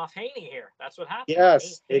riffing off Haney here. That's what happened.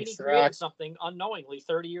 Yes, Haney exactly. created something unknowingly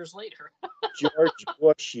 30 years later. George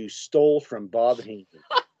Bush, you stole from Bob Haney.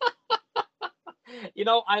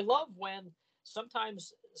 I love when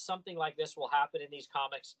sometimes something like this will happen in these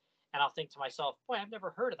comics, and I'll think to myself, boy, I've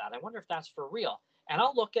never heard of that. I wonder if that's for real. And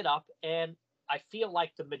I'll look it up, and I feel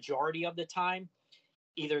like the majority of the time,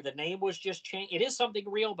 either the name was just changed. It is something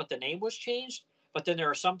real, but the name was changed. But then there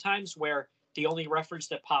are some times where the only reference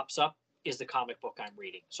that pops up is the comic book I'm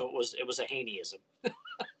reading. So it was a Haneyism.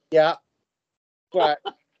 Yeah, but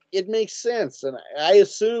it makes sense, and I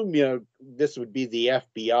assume this would be the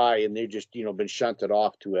FBI, and they've just been shunted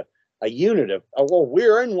off to a unit of. Oh, well,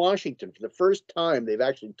 we're in Washington for the first time. They've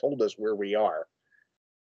actually told us where we are.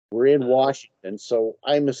 We're in Washington, so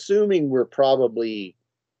I'm assuming we're probably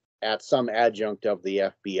at some adjunct of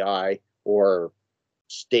the FBI or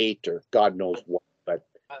state or God knows what, but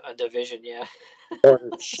a division, yeah, or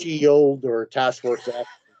SHIELD or Task Force X,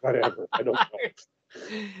 whatever. I don't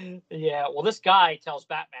know. Yeah, well, this guy tells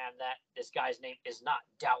Batman that this guy's name is not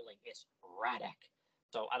Dowling, it's Radek.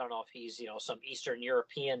 So I don't know if he's some Eastern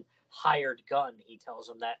European hired gun. He tells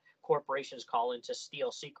him that corporations call in to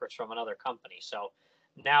steal secrets from another company. So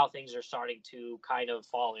now things are starting to kind of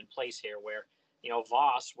fall in place here where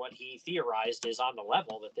Voss, what he theorized is on the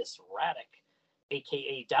level that this Radek,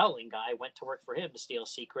 aka Dowling guy, went to work for him to steal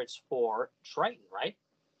secrets for Triton, right?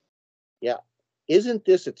 Yeah. Isn't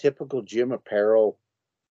this a typical Jim Aparo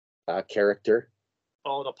character?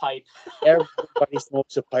 Oh, the pipe. Everybody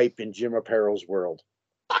smokes a pipe in Jim Aparo's world.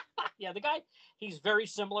 Yeah, the guy, he's very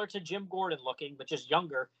similar to Jim Gordon looking, but just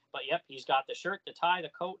younger. But yep, he's got the shirt, the tie, the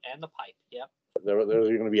coat, and the pipe. Yep. There's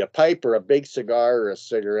going to be a pipe or a big cigar or a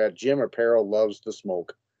cigarette. Jim Aparo loves to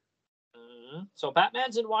smoke. Mm-hmm. So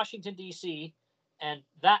Batman's in Washington, D.C., and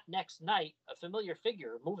that next night, a familiar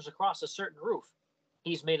figure moves across a certain roof.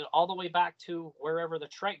 He's made it all the way back to wherever the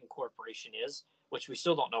Triton Corporation is, which we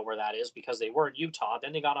still don't know where that is because they were in Utah.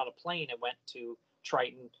 Then they got on a plane and went to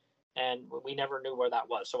Triton, and we never knew where that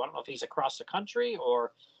was. So I don't know if he's across the country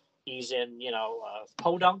or he's in,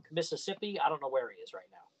 Podunk, Mississippi. I don't know where he is right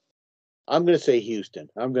now. I'm going to say Houston.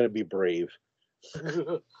 I'm going to be brave.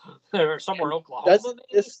 Or somewhere in Oklahoma,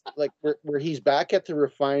 this like where he's back at the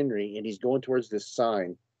refinery and he's going towards this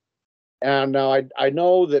sign. And now I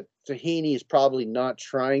know that Tahini is probably not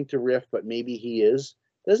trying to riff, but maybe he is.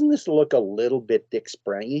 Doesn't this look a little bit Dick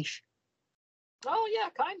Sprangish? Oh yeah,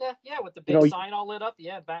 kinda. Yeah, with the big sign all lit up.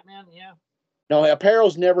 Yeah, Batman. Yeah. Now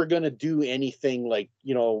Apparel's never going to do anything like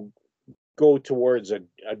go towards a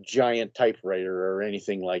giant typewriter or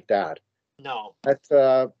anything like that. No.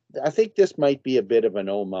 But I think this might be a bit of an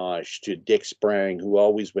homage to Dick Sprang, who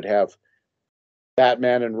always would have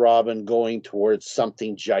Batman and Robin going towards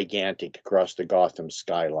something gigantic across the Gotham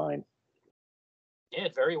skyline. Yeah,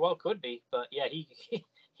 it very well could be. But yeah,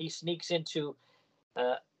 he sneaks into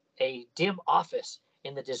a dim office,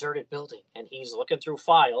 in the deserted building, and he's looking through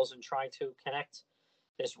files and trying to connect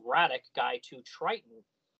this Radek guy to Triton.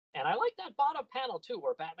 And I like that bottom panel too,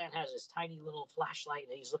 where Batman has his tiny little flashlight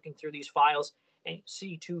and he's looking through these files and you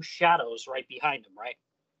see two shadows right behind him, right?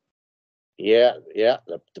 Yeah, yeah.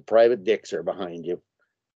 The private dicks are behind you.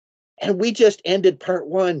 And we just ended part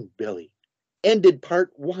 1, Billy. Ended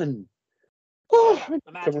part 1. Oh,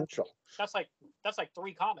 Imagine. commercial. That's like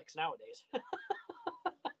 3 comics nowadays.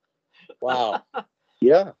 Wow.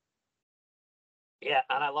 Yeah. Yeah,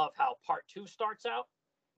 and I love how part 2 starts out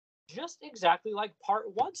just exactly like part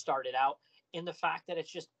 1 started out, in the fact that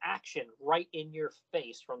it's just action right in your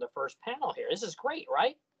face from the first panel here. This is great,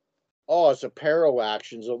 right? Oh, it's a Paro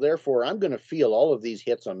action, so therefore I'm going to feel all of these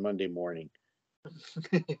hits on Monday morning.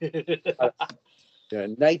 A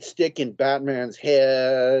nightstick in Batman's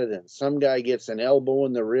head, and some guy gets an elbow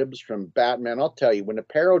in the ribs from Batman. I'll tell you, when a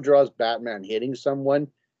Paro draws Batman hitting someone,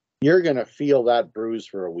 you're going to feel that bruise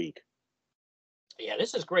for a week. Yeah,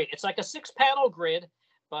 this is great. It's like a 6-panel grid,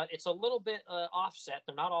 but it's a little bit offset.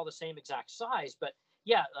 They're not all the same exact size, but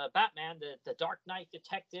yeah, Batman, the Dark Knight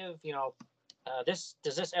detective, does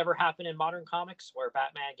this ever happen in modern comics where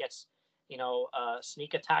Batman gets,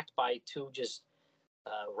 sneak attacked by 2 just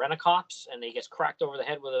rent-a-cops and he gets cracked over the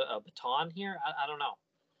head with a baton here? I don't know.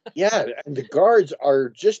 Yeah, and the guards are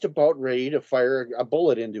just about ready to fire a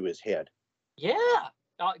bullet into his head. Yeah,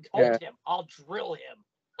 hold him. I'll drill him.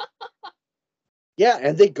 Yeah,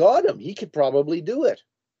 and they got him. He could probably do it.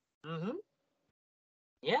 Mm-hmm.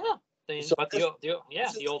 Yeah, So but the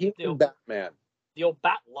old Batman. The old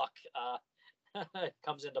bat luck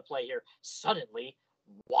comes into play here. Suddenly,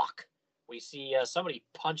 walk. We see somebody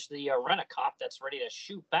punch the rent-a-cop that's ready to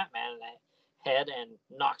shoot Batman in the head and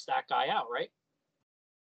knocks that guy out, right?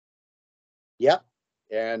 Yep.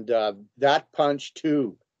 And that punch,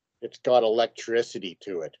 too, it's got electricity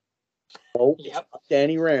to it. Oh, yep. It's not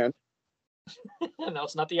Danny Rand. No,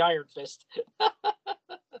 it's not the Iron Fist.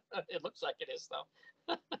 It looks like it is,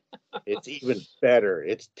 though. It's even better.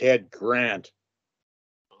 It's Ted Grant.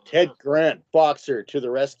 Ted Grant, boxer, to the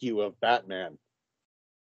rescue of Batman.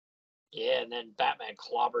 Yeah, and then Batman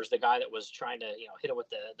clobbers the guy that was trying to, hit him with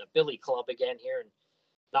the billy club again here and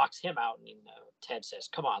knocks him out. And Ted says,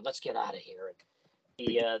 "Come on, let's get out of here." And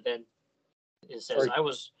he then it says, "I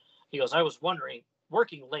was wondering,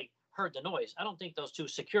 working late, heard the noise. I don't think those 2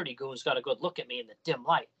 security goons got a good look at me in the dim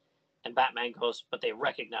light." And Batman goes, "But they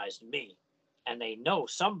recognized me, and they know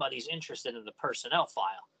somebody's interested in the personnel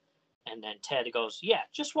file." And then Ted goes, "Yeah,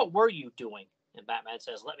 just what were you doing?" And Batman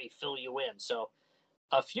says, "Let me fill you in." So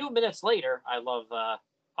a few minutes later, I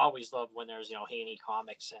always love when there's, Haney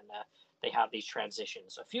comics and they have these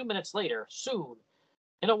transitions. A few minutes later, soon,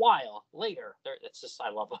 in a while, later, it's just, I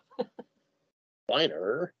love them.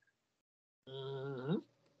 Finer. Mm-hmm.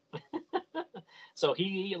 So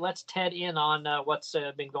he lets Ted in on what's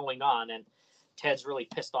been going on, and Ted's really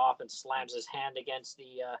pissed off and slams his hand against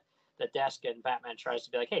the desk, and Batman tries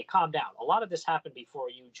to be like, "Hey, calm down. A lot of this happened before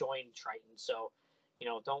you joined Triton, so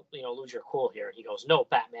don't lose your cool here." He goes, "No,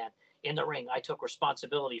 Batman. In the ring, I took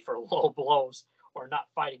responsibility for low blows or not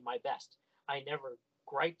fighting my best. I never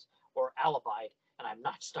griped or alibied, and I'm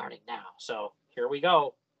not starting now." So here we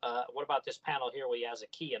go. What about this panel here where he has a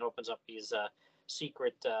key and opens up his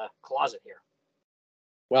secret closet here?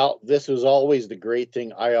 Well, this was always the great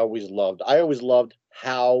thing I always loved. I always loved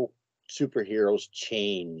how superheroes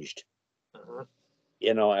changed. Mm-hmm.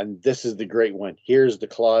 And this is the great one. Here's the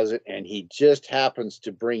closet, and he just happens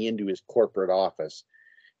to bring into his corporate office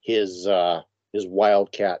his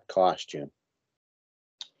Wildcat costume.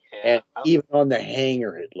 Yeah, And even on the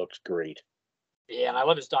hanger, it looks great. Yeah, and I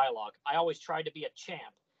love his dialogue. "I always tried to be a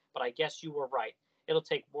champ, but I guess you were right. It'll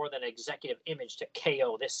take more than an executive image to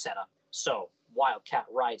KO this setup. So, Wildcat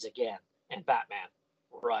rides again. And Batman,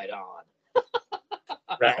 right on."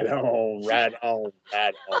 Right on, right on,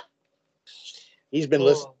 right on. He's been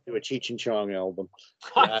listening to a Cheech and Chong album.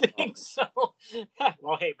 I think so.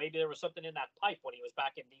 Well, hey, maybe there was something in that pipe when he was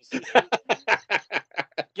back in DC.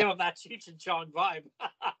 Give him that Cheech and Chong vibe.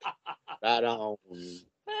 Right on.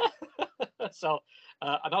 So,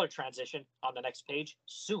 another transition on the next page.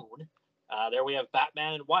 Soon, there we have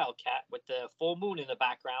Batman and Wildcat with the full moon in the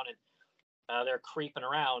background, and they're creeping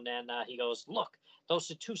around. And he goes, "Look,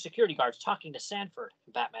 those are 2 security guards talking to Sanford."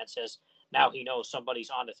 And Batman says, "Now he knows somebody's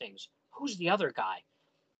onto things. Who's the other guy?"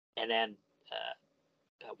 And then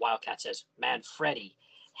Wildcat says, "Manfredi,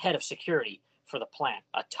 head of security for the plant,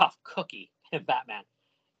 a tough cookie." And Batman,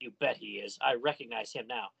 "You bet he is. I recognize him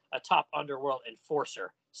now. A top underworld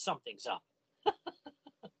enforcer. Something's up."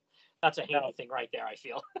 That's a Haney thing right there, I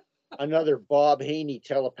feel. Another Bob Haney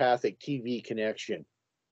telepathic TV connection.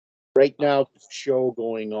 Right now, there's a show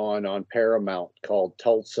going on Paramount called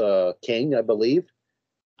Tulsa King, I believe.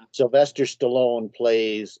 Sylvester Stallone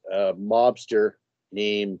plays a mobster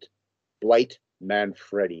named Dwight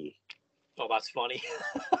Manfredi. Oh, that's funny.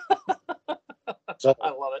 So I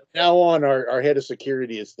love it. now on, our head of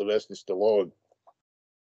security is Sylvester Stallone.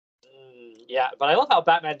 Yeah, but I love how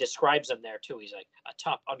Batman describes him there too. He's like a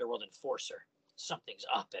top underworld enforcer. Something's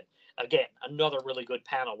up, and again, another really good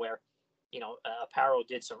panel where, Aparo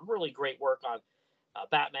did some really great work on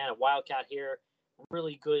Batman and Wildcat here.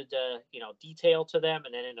 Really good, detail to them,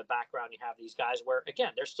 and then in the background you have these guys where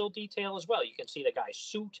again there's still detail as well. You can see the guy's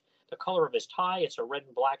suit, the color of his tie. It's a red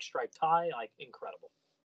and black striped tie, like incredible.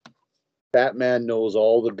 Batman knows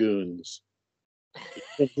all the goons.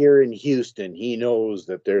 Even here in Houston, he knows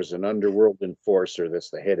that there's an underworld enforcer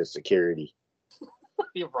that's the head of security.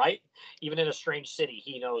 You're right. Even in a strange city,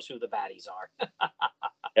 he knows who the baddies are.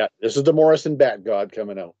 Yeah, this is the Morrison Bat God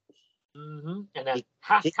coming out. Mm-hmm. And then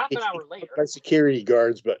half an hour later, our security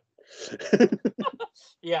guards, but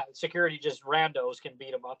yeah, security just randos can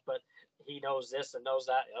beat him up, but he knows this and knows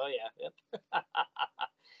that. Oh yeah, yep.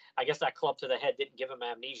 I guess that club to the head didn't give him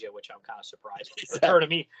amnesia, which I'm kind of surprised.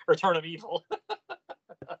 Exactly. Return of Evil.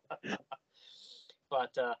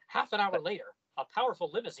 But half an hour later, a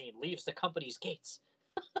powerful limousine leaves the company's gates.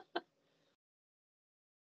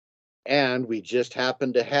 And we just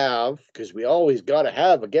happen to have, because we always got to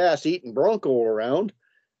have a gas-eating Bronco around,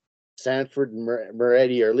 Sanford and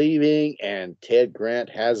Moretti are leaving, and Ted Grant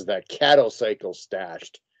has the cattle cycle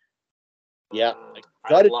stashed. Yeah,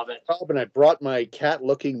 I love it. And I brought my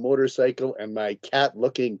cat-looking motorcycle and my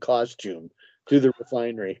cat-looking costume to the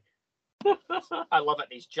refinery. I love it.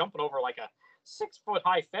 He's jumping over like a 6-foot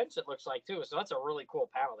high fence, it looks like, too. So that's a really cool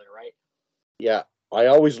panel there, right? Yeah, I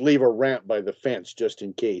always leave a ramp by the fence just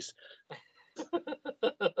in case.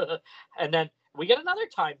 And then we get another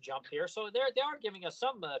time jump here. So they are giving us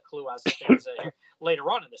some clue as to things later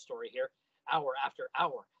on in the story here. Hour after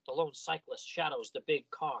hour, the lone cyclist shadows the big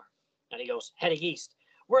car. And he goes, heading east.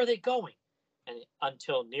 Where are they going? And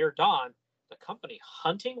until near dawn, the company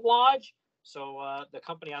hunting lodge. So the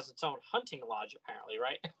company has its own hunting lodge, apparently,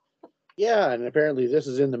 right? Yeah, and apparently this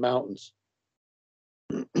is in the mountains.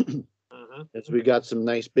 As we got some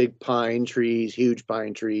nice big pine trees, huge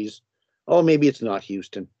pine trees. Oh, maybe it's not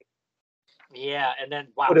Houston. Yeah, and then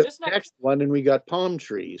wow, this next one, and we got palm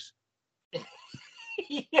trees.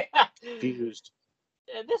 Yeah, confused.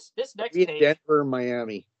 And this next page, Denver,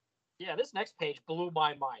 Miami. Yeah, this next page blew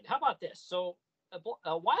my mind. How about this? So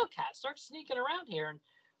a wildcat starts sneaking around here, and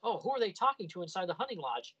who are they talking to inside the hunting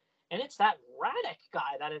lodge? And it's that Radek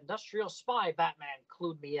guy, that industrial spy Batman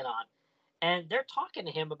clued me in on. And they're talking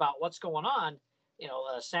to him about what's going on,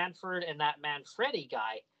 Sanford and that Manfredi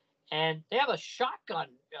guy. And they have a shotgun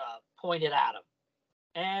pointed at him.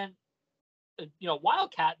 And,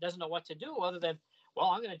 Wildcat doesn't know what to do other than, well,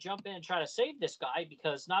 I'm going to jump in and try to save this guy,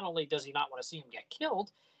 because not only does he not want to see him get killed,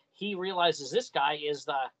 he realizes this guy is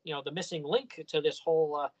the missing link to this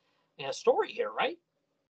whole story here, right?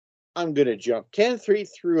 I'm going to jump 10 feet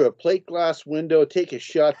through a plate glass window, take a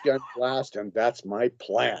shotgun blast, and that's my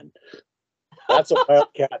plan. That's a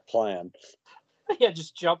wildcat plan. Yeah,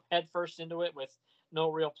 just jump headfirst into it with no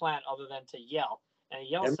real plan other than to yell. And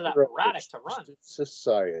he yells to that Radek to run.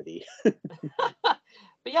 Society. But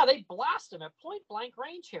yeah, they blast him at point blank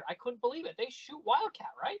range here. I couldn't believe it. They shoot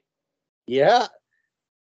Wildcat, right? Yeah.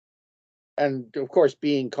 And of course,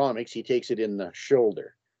 being comics, he takes it in the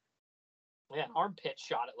shoulder. Yeah, armpit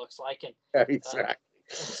shot, it looks like. And yeah, exactly.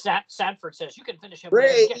 Sanford says, you can finish him.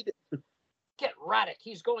 Get Radek.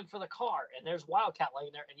 He's going for the car. And there's Wildcat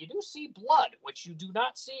laying there. And you do see blood, which you do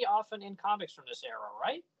not see often in comics from this era,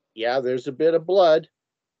 right? Yeah, there's a bit of blood.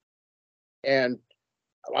 And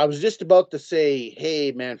I was just about to say,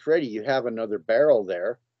 hey, Manfredi, you have another barrel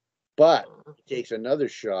there. But he takes another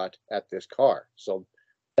shot at this car. So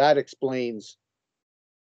that explains.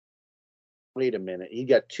 Wait a minute. He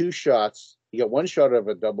got two shots. He got one shot of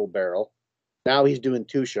a double barrel. Now he's doing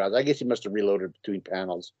two shots. I guess he must have reloaded between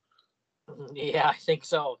panels. Yeah, I think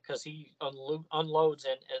so, because he unloads,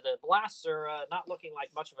 and the blasts are not looking like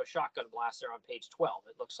much of a shotgun blast there on page 12.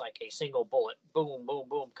 It looks like a single bullet, boom, boom,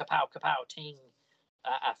 boom, kapow, kapow, ting,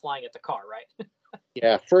 flying at the car, right?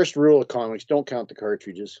 Yeah, first rule of comics, don't count the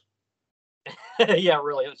cartridges. Yeah,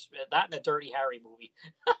 really. It's that and a Dirty Harry movie.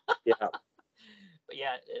 Yeah. But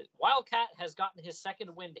yeah, Wildcat has gotten his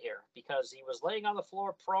second wind here, because he was laying on the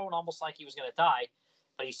floor prone, almost like he was going to die.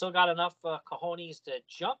 But he still got enough cojones to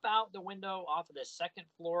jump out the window off of the second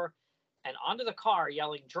floor and onto the car,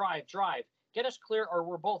 yelling, drive, drive, get us clear or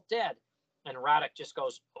we're both dead. And Radek just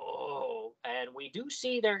goes, oh. And we do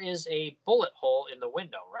see there is a bullet hole in the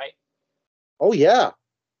window, right? Oh, yeah.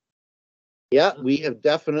 Yeah, we have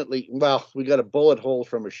definitely, well, we got a bullet hole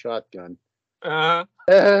from a shotgun. Uh-huh.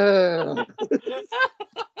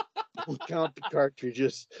 We'll count the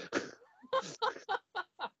cartridges.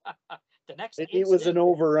 The next It was an instant.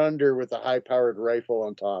 over-under with a high-powered rifle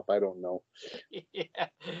on top. I don't know. Yeah,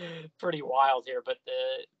 pretty wild here. But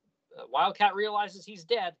the Wildcat realizes he's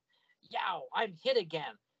dead. Yow, I'm hit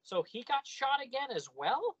again. So he got shot again as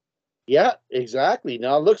well? Yeah, exactly.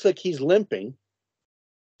 Now it looks like he's limping.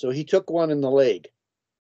 So he took one in the leg.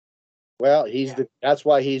 Well, that's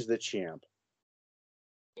why he's the champ.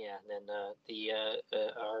 Yeah, and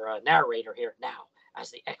then our narrator here now, as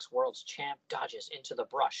the ex-world's champ dodges into the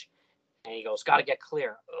brush, and he goes, "Gotta get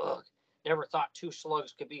clear. Ugh, never thought two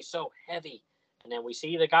slugs could be so heavy." And then we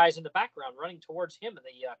see the guys in the background running towards him in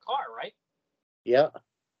the car, right? Yeah.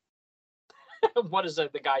 What does the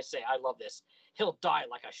guy say? I love this. He'll die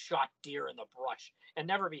like a shot deer in the brush and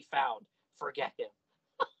never be found. Forget him.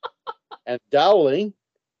 And Dowling,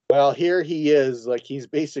 well, here he is, like he's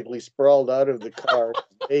basically sprawled out of the car,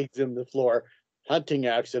 legs in the floor, hunting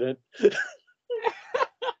accident.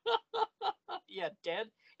 Yeah,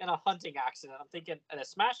 dead in a hunting accident. I'm thinking, in a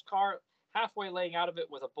smashed car, halfway laying out of it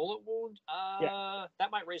with a bullet wound. Yeah.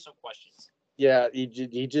 That might raise some questions. Yeah,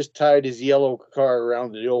 he just tied his yellow car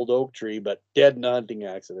around the old oak tree, but dead in a hunting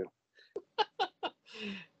accident.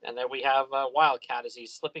 And then we have Wildcat as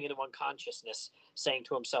he's slipping into unconsciousness, saying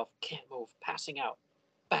to himself, "Can't move, passing out.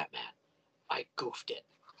 Batman, I goofed it."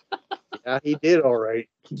 Yeah, he did all right.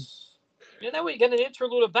 And then we get an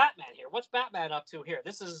interlude of Batman here. What's Batman up to here?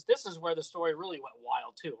 This is where the story really went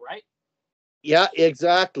wild too, right? Yeah,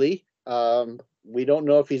 exactly. We don't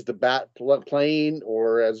know if he's the bat plane,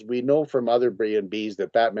 or as we know from other B&Bs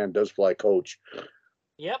that Batman does fly coach.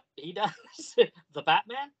 Yep, he does. The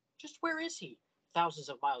Batman? Just where is he? Thousands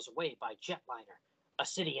of miles away by jetliner, a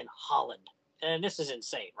city in Holland. And this is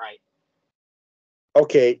insane, right?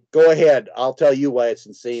 Okay, go ahead. I'll tell you why it's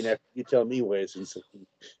insane after you tell me why it's insane.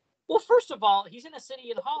 Well, first of all, he's in a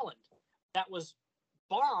city in Holland that was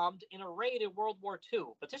bombed in a raid in World War II.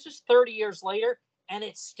 But this is 30 years later, and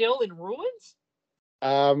it's still in ruins?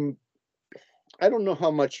 Um, I don't know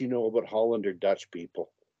how much you know about Holland or Dutch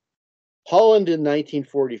people. Holland in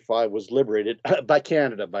 1945 was liberated by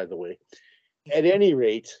Canada, by the way. At any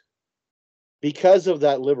rate, because of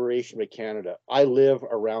that liberation by Canada, I live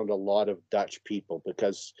around a lot of Dutch people,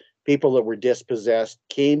 because people that were dispossessed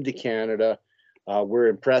came to Canada, were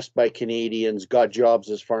impressed by Canadians, got jobs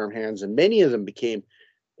as farmhands, and many of them became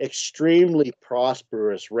extremely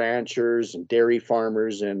prosperous ranchers and dairy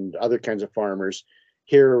farmers and other kinds of farmers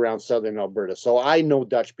here around southern Alberta. So I know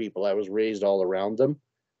Dutch people. I was raised all around them.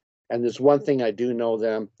 And there's one thing I do know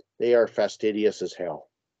them: they are fastidious as hell.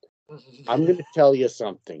 I'm going to tell you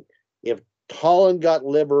something. If Holland got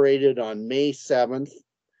liberated on May 7th,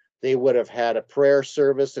 they would have had a prayer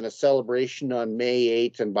service and a celebration on May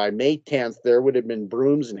 8th. And by May 10th, there would have been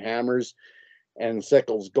brooms and hammers and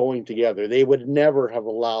sickles going together. They would never have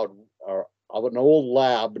allowed an old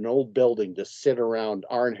lab, an old building, to sit around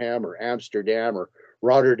Arnhem or Amsterdam or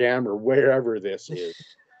Rotterdam or wherever this is.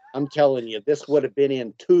 I'm telling you, this would have been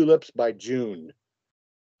in tulips by June.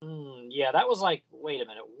 Yeah, that was like, wait a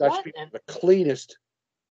minute, Dutch what? people, the cleanest.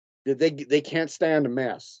 They can't stand a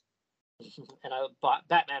mess. And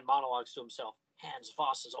Batman monologues to himself, Hans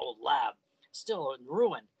Voss's old lab, still in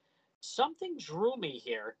ruin. Something drew me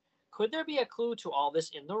here. Could there be a clue to all this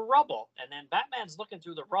in the rubble? And then Batman's looking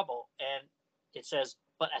through the rubble, and it says,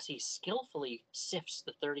 but as he skillfully sifts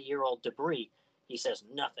the 30-year-old debris, he says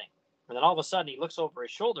nothing. And then all of a sudden, he looks over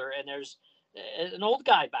his shoulder, and there's an old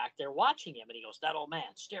guy back there watching him. And he goes, that old man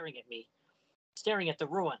staring at me, staring at the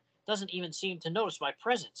ruin, doesn't even seem to notice my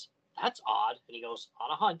presence. That's odd. And he goes,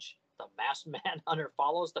 on a hunch, the masked manhunter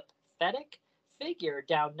follows the pathetic figure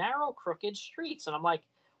down narrow, crooked streets. And I'm like,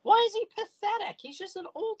 why is he pathetic? He's just an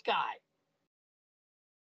old guy.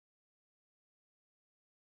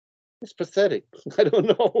 It's pathetic. I don't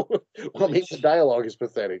know. What makes the dialogue is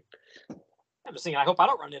pathetic. I'm just thinking, I hope I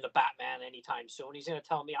don't run into Batman anytime soon. He's going to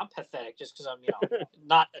tell me I'm pathetic just because I'm,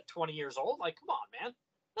 not 20 years old. Like, come on, man.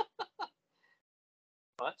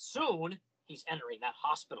 But soon, he's entering that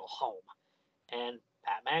hospital home. And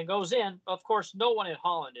Batman goes in. Of course, no one in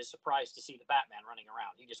Holland is surprised to see the Batman running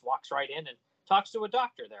around. He just walks right in and talks to a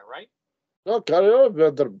doctor there, right? Okay,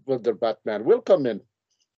 the Batman will come in.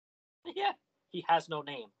 Yeah. He has no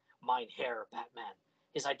name. Mein Herr Batman.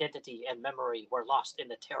 His identity and memory were lost in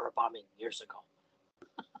the terror bombing years ago.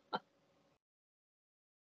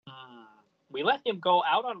 We let him go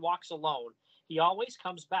out on walks alone. He always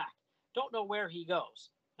comes back. Don't know where he goes.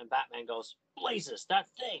 And Batman goes, blazes, that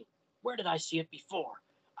thing. Where did I see it before?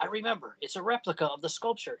 I remember. It's a replica of the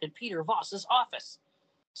sculpture in Peter Voss's office.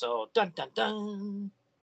 So, dun, dun, dun.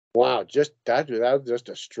 Wow, just that was just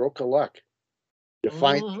a stroke of luck. You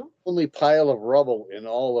find the only pile of rubble in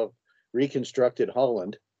all of reconstructed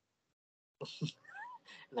Holland. And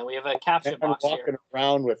then we have a caption box walking here.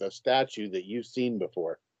 Around with a statue that you've seen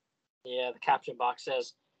before. Yeah, the caption box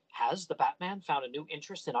says, "Has the Batman found a new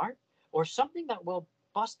interest in art? Or something that will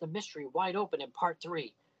bust the mystery wide open in part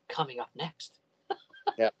 3? Coming up next."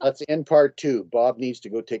 Yeah, let's end part 2. Bob needs to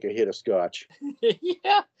go take a hit of scotch.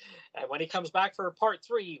 Yeah. And when he comes back for part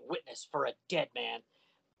 3, witness for a dead man.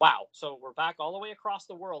 Wow. So we're back all the way across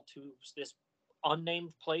the world to this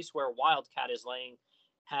unnamed place where Wildcat is laying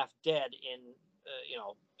half dead in,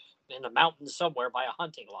 in the mountains somewhere by a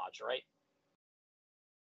hunting lodge, right?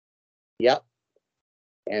 Yep.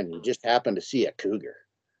 And he just happened to see a cougar.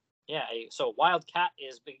 Yeah. So Wildcat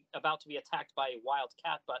is about to be attacked by a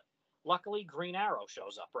wildcat, but luckily Green Arrow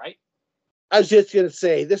shows up, right? I was just going to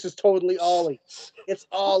say, this is totally Ollie. It's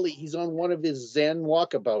Ollie. He's on one of his Zen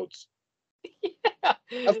walkabouts. Yeah.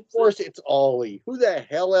 Of course it's Ollie. Who the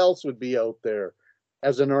hell else would be out there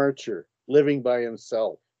as an archer living by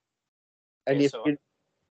himself? And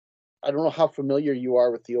I don't know how familiar you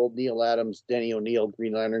are with the old Neil Adams, Denny O'Neil,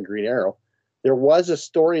 Green Lantern, Green Arrow. There was a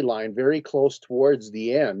storyline very close towards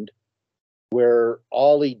the end where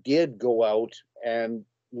Ollie did go out and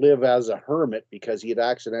live as a hermit because he had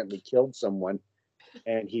accidentally killed someone,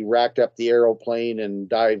 and he racked up the aeroplane and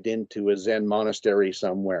dived into a Zen monastery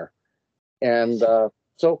somewhere. And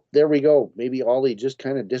so there we go. Maybe Ollie just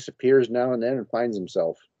kind of disappears now and then and finds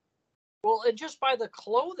himself. Well, and just by the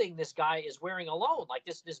clothing this guy is wearing alone, like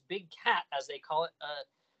this big cat, as they call it,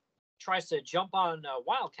 tries to jump on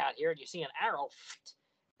Wildcat here, and you see an arrow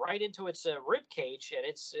right into its rib cage, and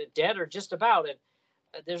it's dead or just about. And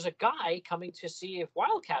there's a guy coming to see if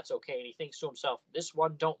Wildcat's okay, and he thinks to himself, "This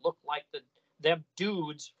one don't look like them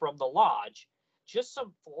dudes from the lodge. Just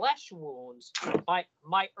some flesh wounds.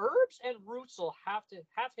 My herbs and roots will have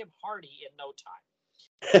him hardy in no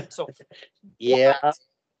time." So yeah. What?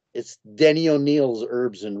 It's Denny O'Neil's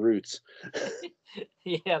herbs and roots.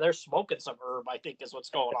 Yeah, they're smoking some herb, I think, is what's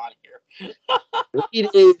going on here. 3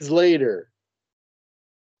 days later.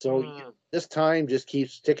 So this time just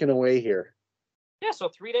keeps ticking away here. Yeah, so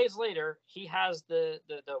 3 days later, he has the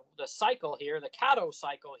cycle here, the Cato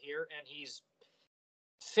cycle here, and he's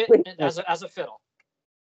fit as a fiddle.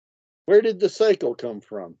 Where did the cycle come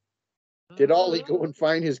from? Did Ollie go and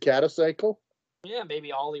find his Cato cycle? Yeah,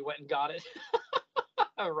 maybe Ollie went and got it.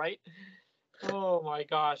 Right? Oh my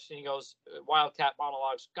gosh. And he goes, Wildcat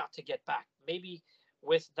monologues, got to get back. Maybe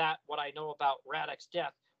with that, what I know about Radek's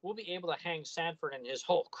death, we'll be able to hang Sanford and his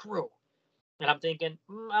whole crew. And I'm thinking,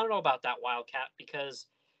 I don't know about that, Wildcat, because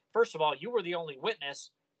first of all, you were the only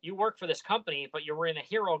witness. You work for this company, but you're in the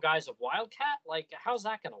hero guise of Wildcat. Like, how's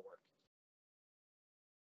that going to work?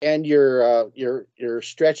 And your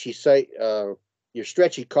stretchy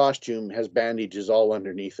costume has bandages all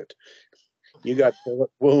underneath it. You got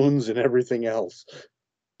bullet wounds and everything else.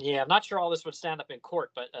 Yeah, I'm not sure all this would stand up in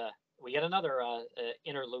court, but we get another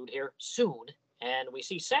interlude here soon. And we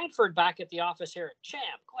see Sanford back at the office here. Cham,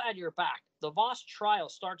 glad you're back. The Voss trial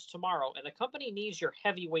starts tomorrow, and the company needs your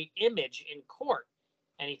heavyweight image in court.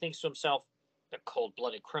 And he thinks to himself, the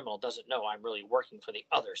cold-blooded criminal doesn't know I'm really working for the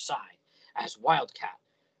other side as Wildcat.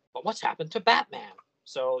 But what's happened to Batman?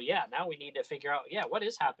 So, yeah, now we need to figure out, what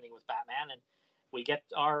is happening with Batman? And we get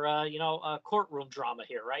our, courtroom drama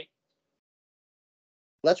here, right?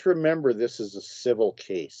 Let's remember this is a civil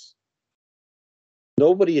case.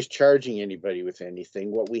 Nobody is charging anybody with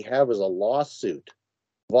anything. What we have is a lawsuit.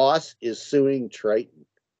 Voss is suing Triton.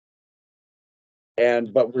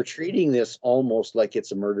 But we're treating this almost like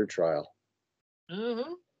it's a murder trial.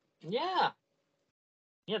 Mm-hmm. Yeah.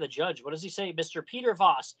 Yeah, the judge, what does he say? Mr. Peter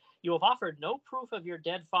Voss, you have offered no proof of your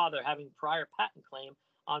dead father having prior patent claim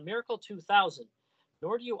on Miracle 2000,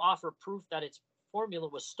 nor do you offer proof that its formula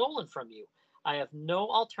was stolen from you. I have no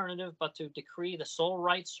alternative but to decree the sole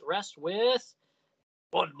rights rest with...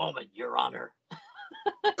 One moment, Your Honor.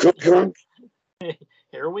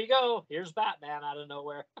 Here we go. Here's Batman out of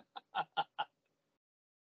nowhere.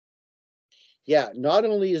 Yeah, not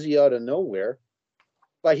only is he out of nowhere,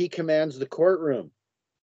 but he commands the courtroom.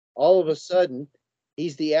 All of a sudden,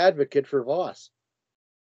 he's the advocate for Voss.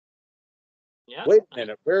 Yeah. Wait a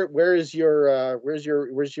minute. Where's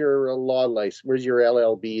your law license? Where's your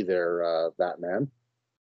LLB there, Batman?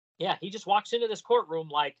 Yeah, he just walks into this courtroom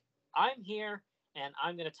like, I'm here and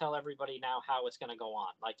I'm going to tell everybody now how it's going to go on.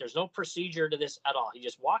 Like, there's no procedure to this at all. He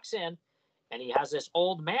just walks in and he has this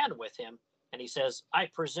old man with him and he says, I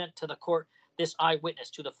present to the court this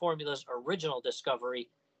eyewitness to the formula's original discovery,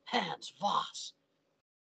 Hans Voss.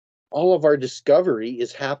 All of our discovery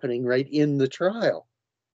is happening right in the trial.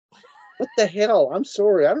 What the hell? I'm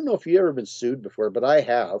sorry. I don't know if you've ever been sued before, but I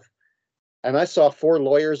have. And I saw 4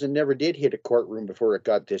 lawyers and never did hit a courtroom before it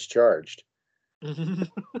got discharged.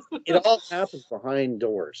 It all happens behind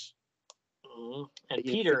doors. And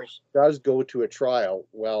Peter does go to a trial.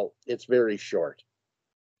 Well, it's very short.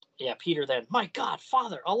 Yeah, Peter then, my God,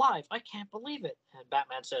 Father, alive, I can't believe it. And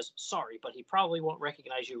Batman says, sorry, but he probably won't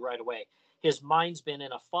recognize you right away. His mind's been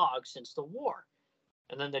in a fog since the war.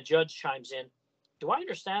 And then the judge chimes in, do I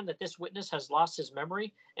understand that this witness has lost his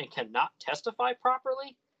memory and cannot testify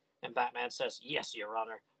properly? And Batman says, yes, Your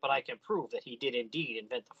Honor, but I can prove that he did indeed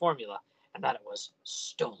invent the formula and that it was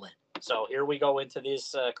stolen. So here we go into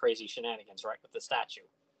these crazy shenanigans, right, with the statue.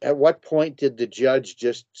 At what point did the judge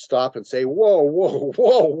just stop and say, whoa, whoa,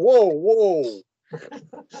 whoa, whoa,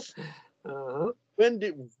 whoa? When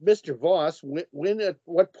did Mr. Voss, at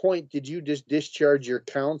what point did you just discharge your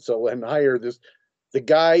counsel and hire the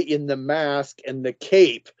guy in the mask and the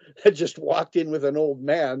cape that just walked in with an old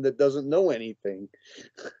man that doesn't know anything?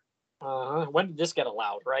 When did this get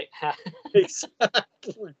allowed, right?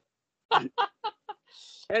 Exactly. And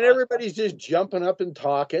everybody's just jumping up and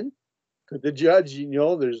talking. The judge,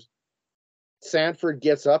 there's Sanford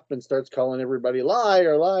gets up and starts calling everybody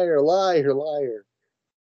liar, liar, liar, liar.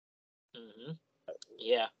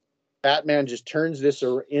 Yeah. Batman just turns this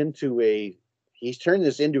into a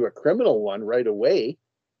criminal one right away.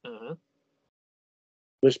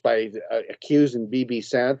 Just by accusing B.B.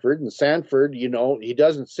 Sanford. And Sanford, he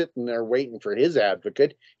doesn't sit in there waiting for his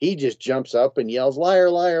advocate. He just jumps up and yells, liar,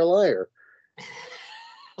 liar, liar.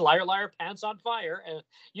 Liar, liar, pants on fire, and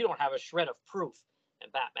you don't have a shred of proof.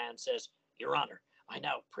 And Batman says, Your Honor, I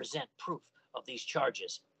now present proof of these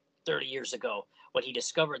charges. 30 years ago, when he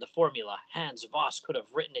discovered the formula, Hans Voss could have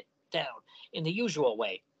written it down in the usual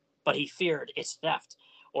way, but he feared its theft,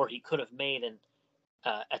 or he could have made an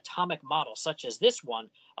atomic model such as this one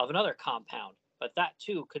of another compound, but that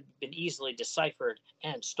too could have been easily deciphered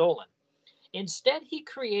and stolen. Instead, he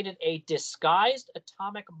created a disguised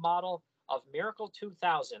atomic model of Miracle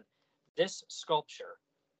 2000, this sculpture.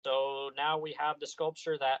 So now we have the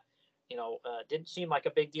sculpture that, didn't seem like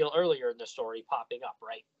a big deal earlier in the story popping up,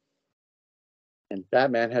 right? And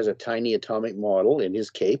Batman has a tiny atomic model in his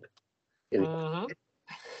cape.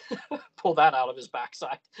 Pull that out of his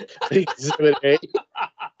backside. Exhibit A.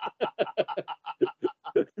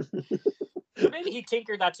 Maybe he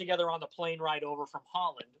tinkered that together on the plane ride over from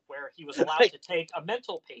Holland, where he was allowed to take a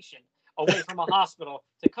mental patient away from a hospital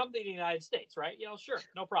to come to the United States, right? Sure,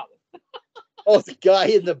 no problem. The guy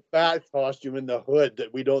in the bat costume in the hood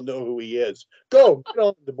that we don't know who he is. Go, get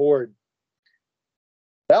on the board.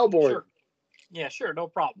 Bellboard. Sure. Yeah, sure, no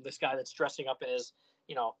problem. This guy that's dressing up in his,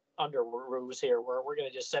 underoos here, where we're going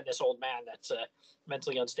to just send this old man that's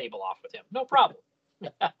mentally unstable off with him. No problem.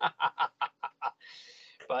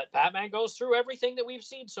 But Batman goes through everything that we've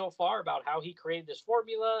seen so far about how he created this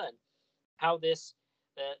formula and how the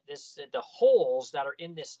holes that are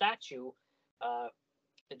in this statue,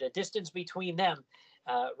 the distance between them,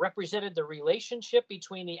 represented the relationship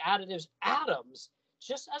between the additives atoms,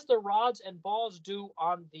 just as the rods and balls do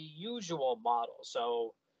on the usual model.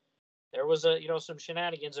 So there was some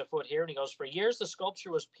shenanigans afoot here, and he goes, for years the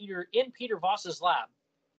sculpture was in Peter Voss's lab,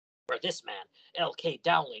 where this man, L.K.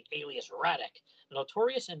 Dowling, alias Radek, a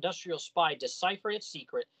notorious industrial spy, deciphered its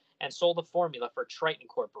secret and sold the formula for Triton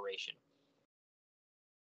Corporation.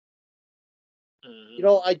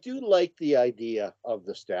 I do like the idea of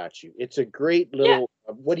the statue. It's a great little,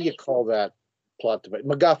 what do you call that plot device?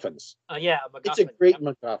 MacGuffins. Yeah, MacGuffin. It's a great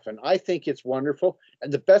MacGuffin. I think it's wonderful.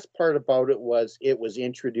 And the best part about it was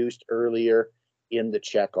introduced earlier in the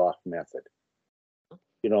Chekhov method.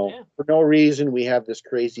 For no reason, we have this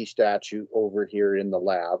crazy statue over here in the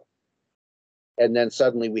lab. And then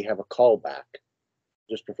suddenly we have a callback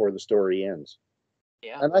just before the story ends.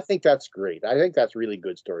 Yeah. And I think that's great. I think that's really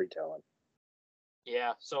good storytelling.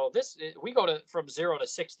 Yeah. So we go from 0 to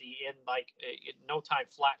 60 in no time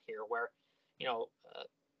flat here, where,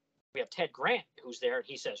 we have Ted Grant who's there, and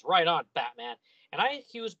he says, right on, Batman. And I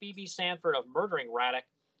accuse B.B. Sanford of murdering Radek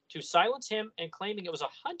to silence him and claiming it was a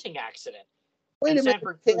hunting accident. Wait a minute,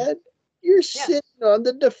 Ted. You're sitting on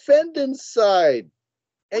the defendant's side.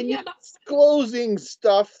 And you're disclosing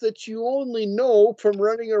stuff that you only know from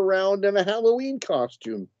running around in a Halloween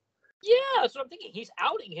costume. Yeah, that's what I'm thinking. He's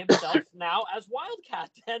outing himself now as Wildcat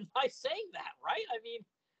then by saying that, right? I mean,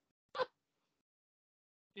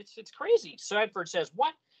 it's crazy. Sanford says,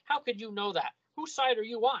 what? How could you know that? Whose side are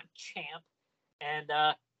you on, champ? And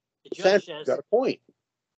the judge says, got a point.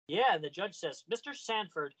 Yeah, and the judge says, Mr.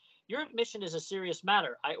 Sanford, your admission is a serious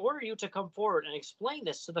matter. I order you to come forward and explain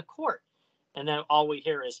this to the court. And then all we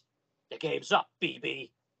hear is, the game's up,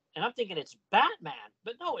 BB. And I'm thinking it's Batman,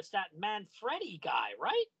 but no, it's that Manfredi guy,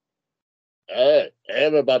 right? Hey,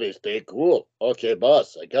 everybody stay cool. Okay,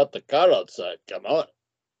 boss, I got the car outside. Come on.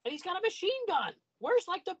 And he's got a machine gun. Where's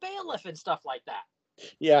like the bailiff and stuff like that?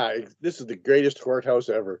 Yeah, this is the greatest courthouse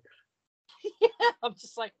ever. Yeah, I'm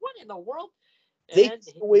just like, what in the world? They And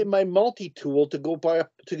took away my multi-tool to go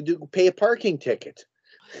pay a parking ticket.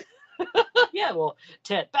 yeah, well,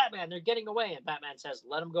 Ted, Batman, they're getting away. And Batman says,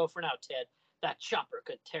 let them go for now, Ted. That chopper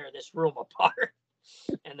could tear this room apart.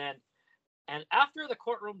 And after the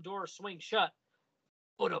courtroom doors swing shut,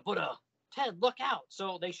 Buddha, Ted, look out.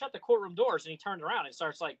 So they shut the courtroom doors and he turns around and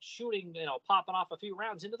starts like shooting, popping off a few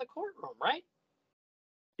rounds into the courtroom, right?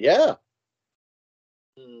 Yeah.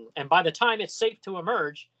 And by the time it's safe to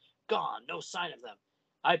emerge, gone, no sign of them.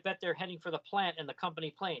 I bet they're heading for the plant and the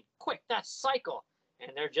company plane. Quick, that's Cycle.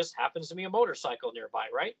 And there just happens to be a motorcycle nearby,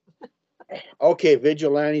 right? Okay,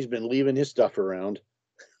 Vigilante's been leaving his stuff around.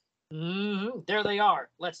 There they are.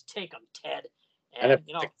 Let's take them, Ted. And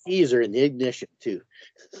the keys are in the ignition, too.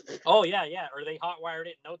 Oh, yeah. Or they hot-wired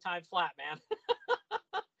it in no time flat, man.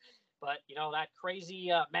 But, that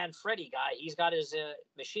crazy Manfredi guy, he's got his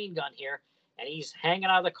machine gun here, and he's hanging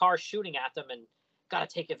out of the car shooting at them and got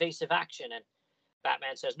to take evasive action. And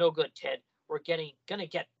Batman says, no good, Ted. We're gonna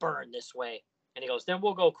get burned this way. And he goes, then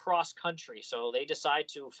we'll go cross country. So they decide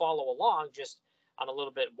to follow along just on a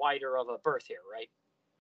little bit wider of a berth here, right?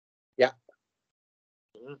 Yeah.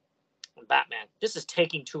 And Batman, this is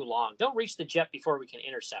taking too long. Don't reach the jet before we can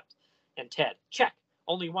intercept. And Ted, check.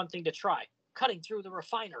 Only one thing to try. Cutting through the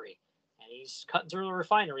refinery. And he's cutting through the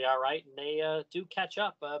refinery, all right. And they do catch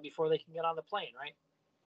up before they can get on the plane, right?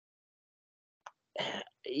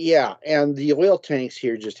 Yeah, and the oil tanks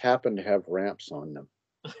here just happen to have ramps on them.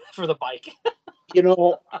 For the bike.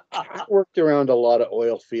 I worked around a lot of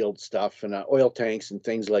oil field stuff and oil tanks and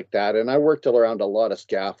things like that. And I worked around a lot of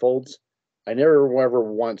scaffolds. I never ever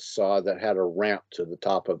once saw that had a ramp to the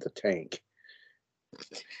top of the tank.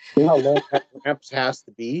 You know how long that ramp has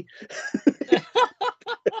to be?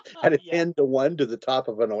 At a 10-to-1 to the top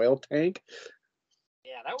of an oil tank.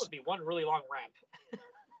 Yeah, that would be one really long ramp.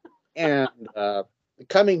 And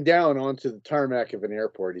coming down onto the tarmac of an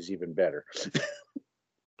airport is even better.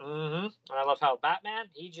 I love how Batman,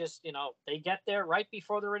 he just, they get there right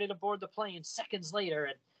before they're ready to board the plane, seconds later,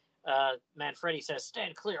 and Manfredi says,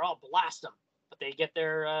 stand clear, I'll blast them. But they get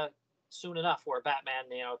there soon enough where Batman,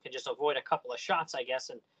 can just avoid a couple of shots, I guess,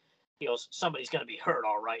 and he goes, somebody's going to be hurt,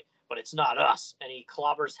 all right, but it's not us. And he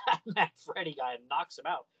clobbers that Manfredi guy and knocks him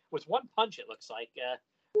out with one punch, it looks like.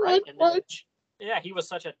 Right? One punch? Yeah, he was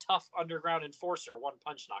such a tough underground enforcer. One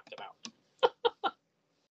punch knocked him out.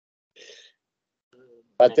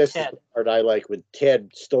 But this is the part I like when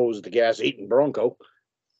Ted stows the gas-eating Bronco.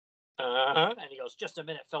 And he goes, just a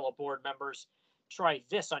minute, fellow board members. Try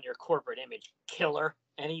this on your corporate image, killer.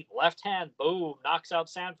 And he left hand, boom, knocks out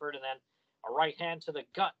Sanford, and then a right hand to the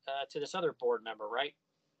gut to this other board member, right?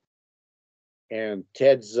 And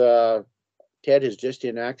Ted has just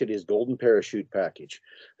enacted his golden parachute package.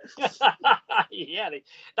 Yeah,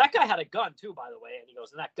 that guy had a gun too, by the way. And he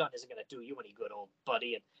goes, and that gun isn't going to do you any good, old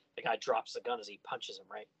buddy. And the guy drops the gun as he punches him,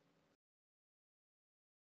 right?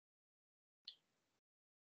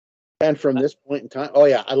 And from this point in time, oh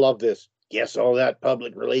yeah, I love this. Guess all that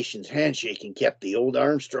public relations handshaking kept the old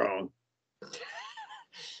arm strong.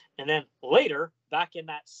 And then later, back in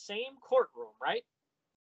that same courtroom, right?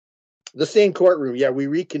 The same courtroom. Yeah, we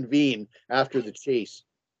reconvene after the chase.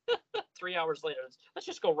 3 hours later. Let's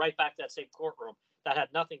just go right back to that same courtroom that had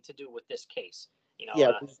nothing to do with this case.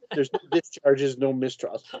 Yeah, there's no discharges, no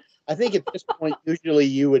mistrials. I think at this point, usually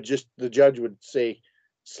the judge would say,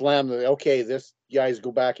 okay, this guys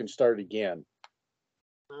go back and start again.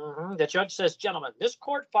 The judge says, gentlemen, this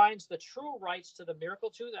court finds the true rights to the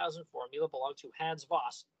Miracle 2000 formula belong to Hans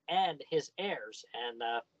Voss and his heirs. And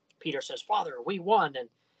Peter says, Father, we won. And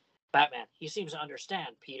Batman, he seems to understand,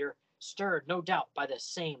 Peter, stirred no doubt by the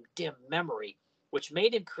same dim memory, which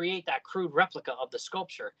made him create that crude replica of the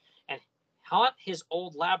sculpture and haunt his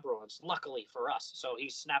old lab ruins, luckily for us. So he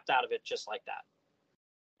snapped out of it just like that.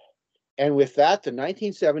 And with that, the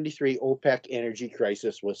 1973 OPEC energy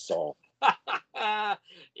crisis was solved.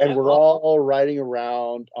 And we're all riding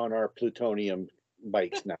around on our plutonium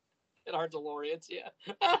bikes now. In our DeLoreans, yeah.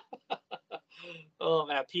 Oh,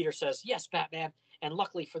 man. Peter says, yes, Batman. And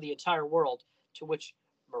luckily for the entire world, to which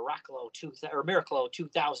Miracle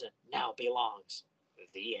 2000 now belongs.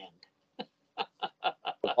 The end.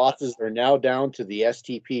 The bosses are now down to the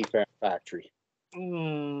STP factory.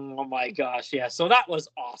 my gosh, yeah. So that was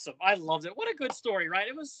awesome. I loved it. What a good story, right?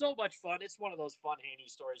 It was so much fun. It's one of those fun Haney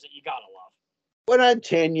stories that you gotta love. When I'm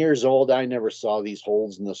 10 years old, I never saw these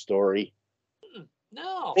holes in the story.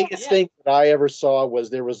 No. Biggest thing that I ever saw was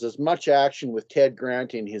there was as much action with Ted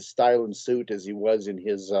Grant in his style and suit as he was in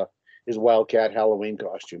his Wildcat Halloween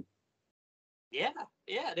costume. Yeah,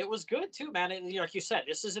 yeah, and it was good too, man. And like you said,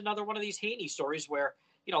 this is another one of these Haney stories where,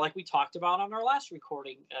 like we talked about on our last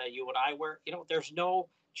recording, you and I, where there's no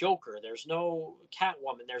Joker, there's no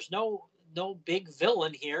Catwoman, there's no big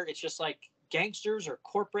villain here. It's just like gangsters or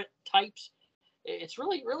corporate types. It's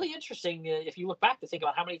really really interesting if you look back to think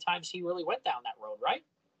about how many times he really went down that road, right?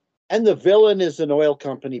 And the villain is an oil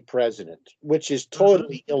company president, which is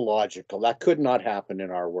totally illogical. That could not happen in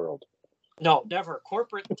our world. No, never.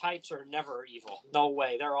 Corporate types are never evil. No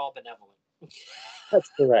way. They're all benevolent. That's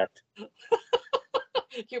correct.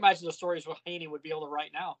 Can you imagine the stories what Haney would be able to write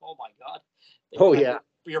now? Oh my God. Oh yeah.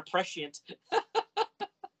 You're prescient.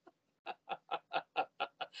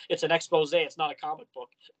 It's an expose. It's not a comic book.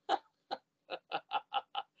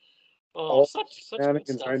 Such good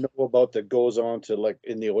stuff. I know about that goes on to like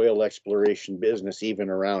in the oil exploration business, even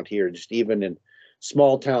around here, just even in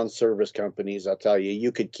small town service companies. I'll tell you,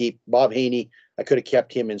 you could keep Bob Haney. I could have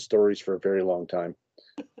kept him in stories for a very long time.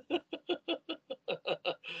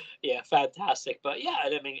 Yeah, fantastic. But yeah,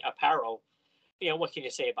 I mean, Aparo, what can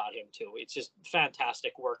you say about him too? It's just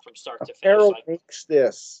fantastic work from start to finish. Aparo makes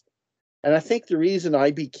this, and I think the reason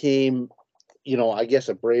I became, I guess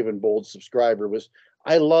a Brave and Bold subscriber was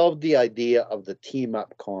I loved the idea of the team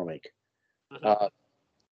up comic.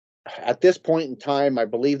 At this point in time, I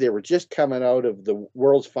believe they were just coming out of the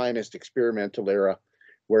world's finest experimental era,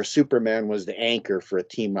 where Superman was the anchor for a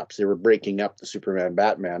team ups. They were breaking up the Superman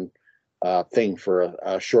Batman thing for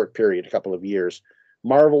a short period, a couple of years.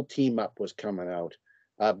 Marvel team up was coming out.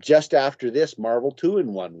 Just after this, Marvel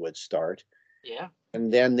 2-in-1 would start. Yeah.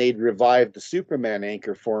 And then they'd revive the Superman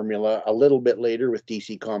anchor formula a little bit later with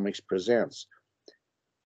DC Comics Presents.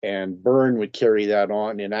 And Byrne would carry that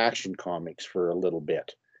on in Action Comics for a little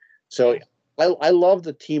bit. So I love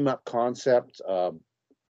the team up concept.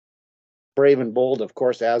 Brave and Bold, of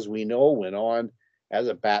course, as we know, went on as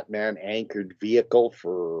a Batman anchored vehicle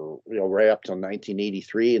for right up till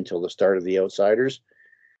 1983 until the start of the Outsiders.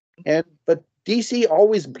 But DC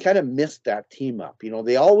always kind of missed that team up.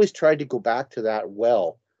 They always tried to go back to that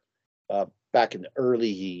back in the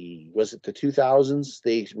early, was it the 2000s?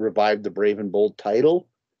 They revived the Brave and Bold title.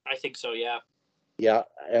 I think so, yeah. Yeah,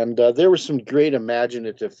 and there were some great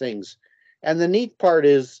imaginative things. And the neat part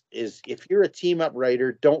is if you're a team up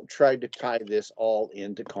writer, don't try to tie this all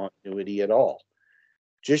into continuity at all.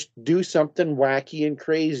 Just do something wacky and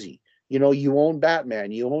crazy. You own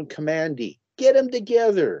Batman, you own Commandy. Get them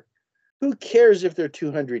together. Who cares if they're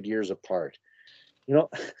 200 years apart? You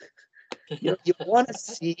want to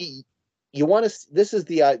see. This is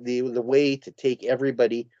the way to take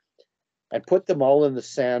everybody and put them all in the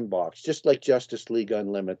sandbox, just like Justice League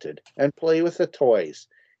Unlimited, and play with the toys.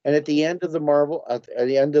 And at the end of at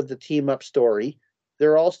the end of the team up story,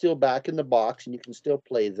 they're all still back in the box, and you can still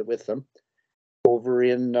play with them over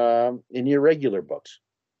in your regular books.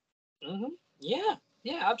 Yeah,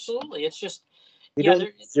 absolutely. It's just we don't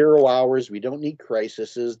need 0 hours. We don't need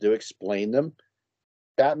crises to explain them.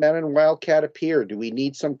 Batman and Wildcat appear. Do we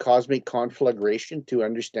need some cosmic conflagration to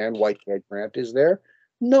understand why Ted Grant is there?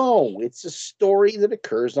 No, it's a story that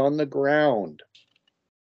occurs on the ground.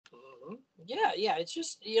 Yeah. It's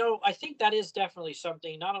just, I think that is definitely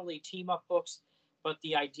something, not only team up books, but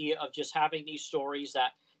the idea of just having these stories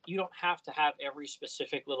that you don't have to have every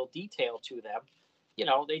specific little detail to them.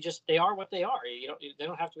 They are what they are. They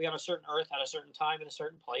don't have to be on a certain earth at a certain time in a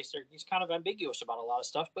certain place. They're just kind of ambiguous about a lot of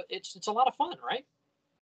stuff, but it's a lot of fun, right?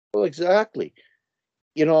 Well, exactly.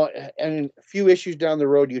 And a few issues down the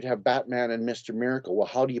road, you'd have Batman and Mr. Miracle. Well,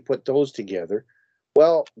 how do you put those together?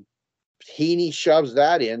 Well, Heaney shoves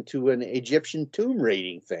that into an Egyptian tomb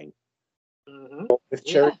raiding thing with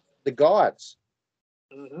Charity the Gods,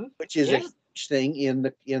 which is a huge thing in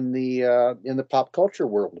the pop culture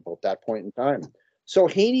world about that point in time. So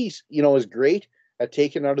Heaney's, is great at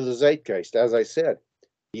taking out of the zeitgeist. As I said,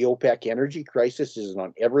 the OPEC energy crisis is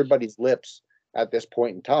on everybody's lips at this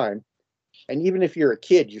point in time. And even if you're a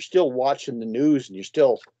kid, you're still watching the news and you're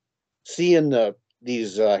still seeing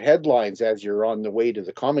these headlines as you're on the way to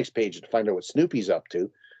the comics page to find out what Snoopy's up to.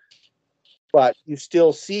 But you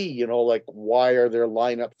still see, like, why are there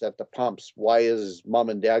lineups at the pumps? Why is mom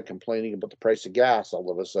and dad complaining about the price of gas all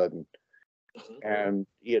of a sudden? And,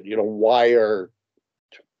 why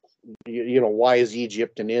is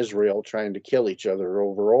Egypt and Israel trying to kill each other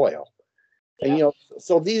over oil? And,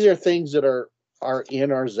 so these are things that are are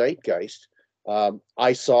in our zeitgeist.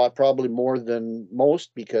 I saw it probably more than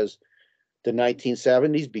most because the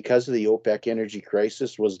 1970s, because of the OPEC energy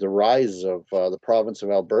crisis, was the rise of the province of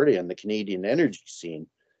Alberta and the Canadian energy scene.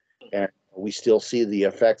 And we still see the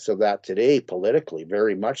effects of that today politically,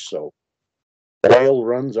 very much so. Oil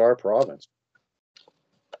runs our province.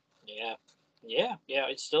 Yeah.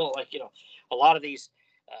 It's still like, a lot of these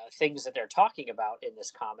things that they're talking about in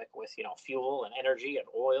this comic with, fuel and energy and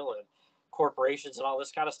oil and corporations and all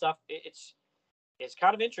this kind of stuff. It's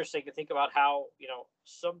kind of interesting to think about how,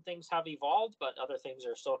 some things have evolved, but other things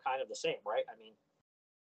are still kind of the same, right? I mean,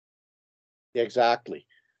 exactly.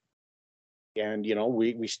 And,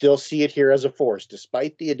 we still see it here as a force,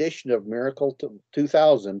 despite the addition of Miracle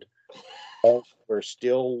 2000. We're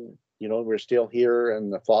still, we're still here,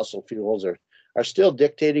 and the fossil fuels are still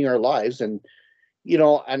dictating our lives. And,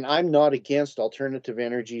 and I'm not against alternative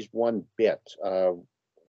energies one bit.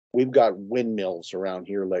 We've got windmills around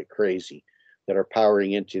here like crazy that are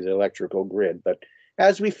powering into the electrical grid. But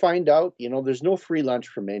as we find out, there's no free lunch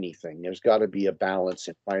from anything. There's got to be a balance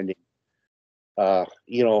in finding,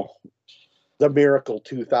 the Miracle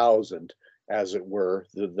 2000, as it were,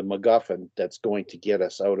 the MacGuffin that's going to get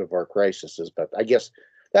us out of our crises. But I guess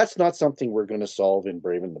that's not something we're going to solve in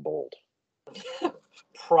Brave and the Bold.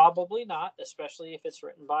 Probably not, especially if it's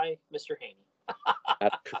written by Mr. Haney.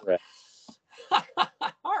 That's correct.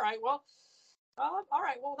 All right. Well,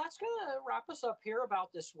 that's going to wrap us up here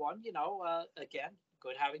about this one. Again,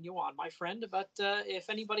 good having you on, my friend. But if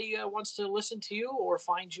anybody wants to listen to you or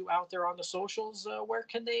find you out there on the socials, where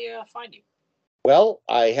can they find you? Well,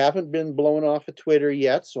 I haven't been blown off of Twitter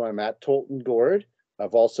yet, so I'm at Tolton Gord.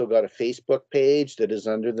 I've also got a Facebook page that is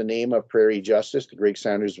under the name of Prairie Justice, the Greg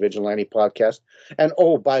Sanders Vigilante Podcast. And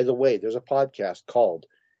oh, by the way, there's a podcast called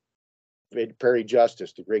Prairie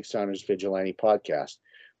Justice, the Greg Sanders Vigilante Podcast,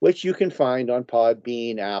 which you can find on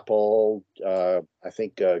Podbean, Apple, I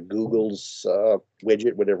think Google's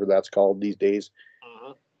widget, whatever that's called these days.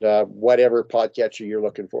 Whatever podcatcher you're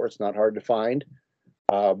looking for, it's not hard to find.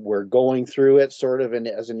 We're going through it sort of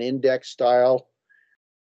as an index style.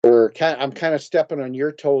 I'm kind of stepping on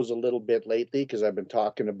your toes a little bit lately because I've been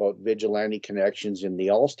talking about vigilante connections in the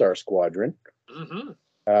All-Star Squadron.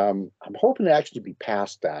 I'm hoping to actually be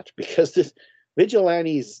past that because this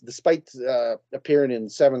vigilantes, despite appearing in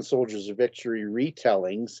Seven Soldiers of Victory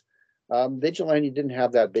retellings, vigilante didn't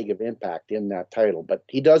have that big of impact in that title. But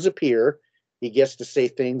he does appear. He gets to say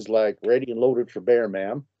things like "ready and loaded for bear,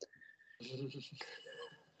 ma'am."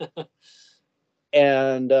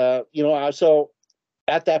 And so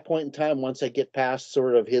at that point in time, once I get past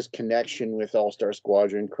sort of his connection with All-Star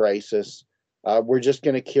Squadron Crisis, we're just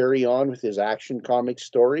going to carry on with his Action Comics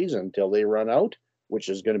stories until they run out, which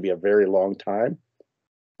is going to be a very long time.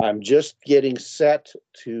 I'm just getting set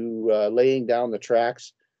to laying down the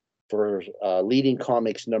tracks for Leading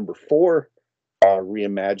Comics #4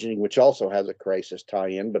 reimagining, which also has a Crisis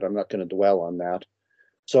tie-in, but I'm not going to dwell on that.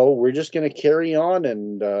 So we're just going to carry on,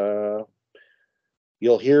 and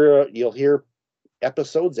you'll hear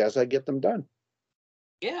episodes as I get them done.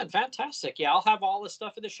 Yeah, fantastic. Yeah, I'll have all the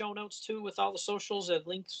stuff in the show notes too, with all the socials and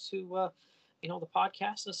links to the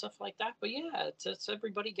podcast and stuff like that. But yeah, it's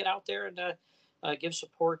everybody get out there and give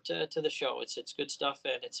support to the show. It's good stuff,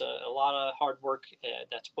 and it's a lot of hard work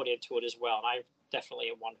that's put into it as well. And I definitely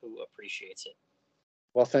am one who appreciates it.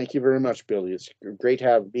 Well, thank you very much, Billy. It's great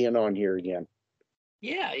being on here again.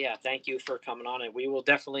 Yeah. Thank you for coming on, and we will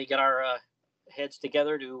definitely get our heads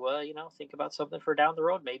together to think about something for down the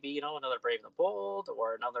road. Maybe another Brave and the Bold,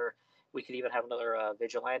 or we could even have another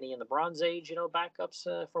vigilante in the Bronze Age, backups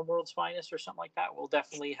from World's Finest or something like that. We'll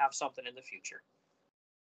definitely have something in the future.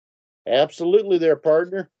 Absolutely, there,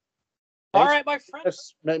 partner. All right, my friend.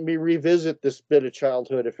 Let me revisit this bit of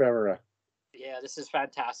childhood ephemera. Yeah, this is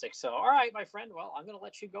fantastic. So, all right, my friend. Well, I'm going to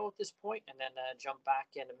let you go at this point and then jump back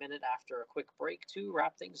in a minute after a quick break to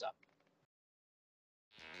wrap things up.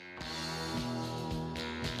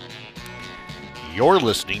 You're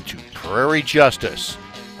listening to Prairie Justice,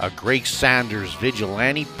 a Greg Sanders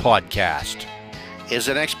Vigilante podcast. Is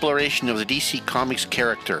an exploration of the DC Comics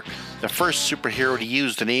character, the first superhero to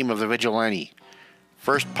use the name of the Vigilante.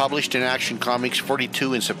 First published in Action Comics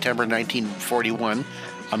 42 in September 1941,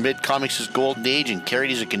 amid comics' golden age and carried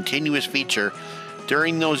as a continuous feature.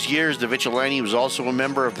 During those years, the Vigilante was also a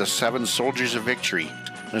member of the Seven Soldiers of Victory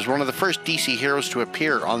and was one of the first DC heroes to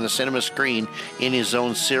appear on the cinema screen in his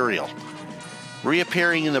own serial.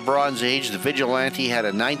 Reappearing in the Bronze Age, the Vigilante had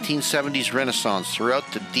a 1970s renaissance throughout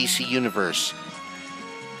the DC universe.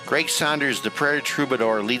 Greg Sanders, the Prairie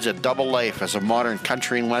Troubadour, leads a double life as a modern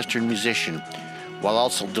country and western musician, while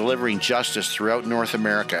also delivering justice throughout North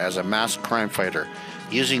America as a masked crime fighter,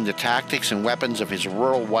 using the tactics and weapons of his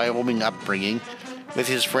rural Wyoming upbringing. With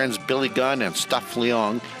his friends Billy Gunn and Stuff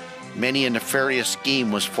Leong, many a nefarious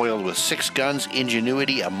scheme was foiled with 6 guns,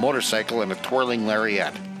 ingenuity, a motorcycle, and a twirling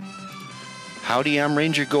lariat. Howdy, I'm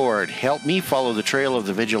Ranger Gord. Help me follow the trail of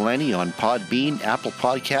the vigilante on Podbean, Apple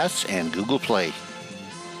Podcasts, and Google Play.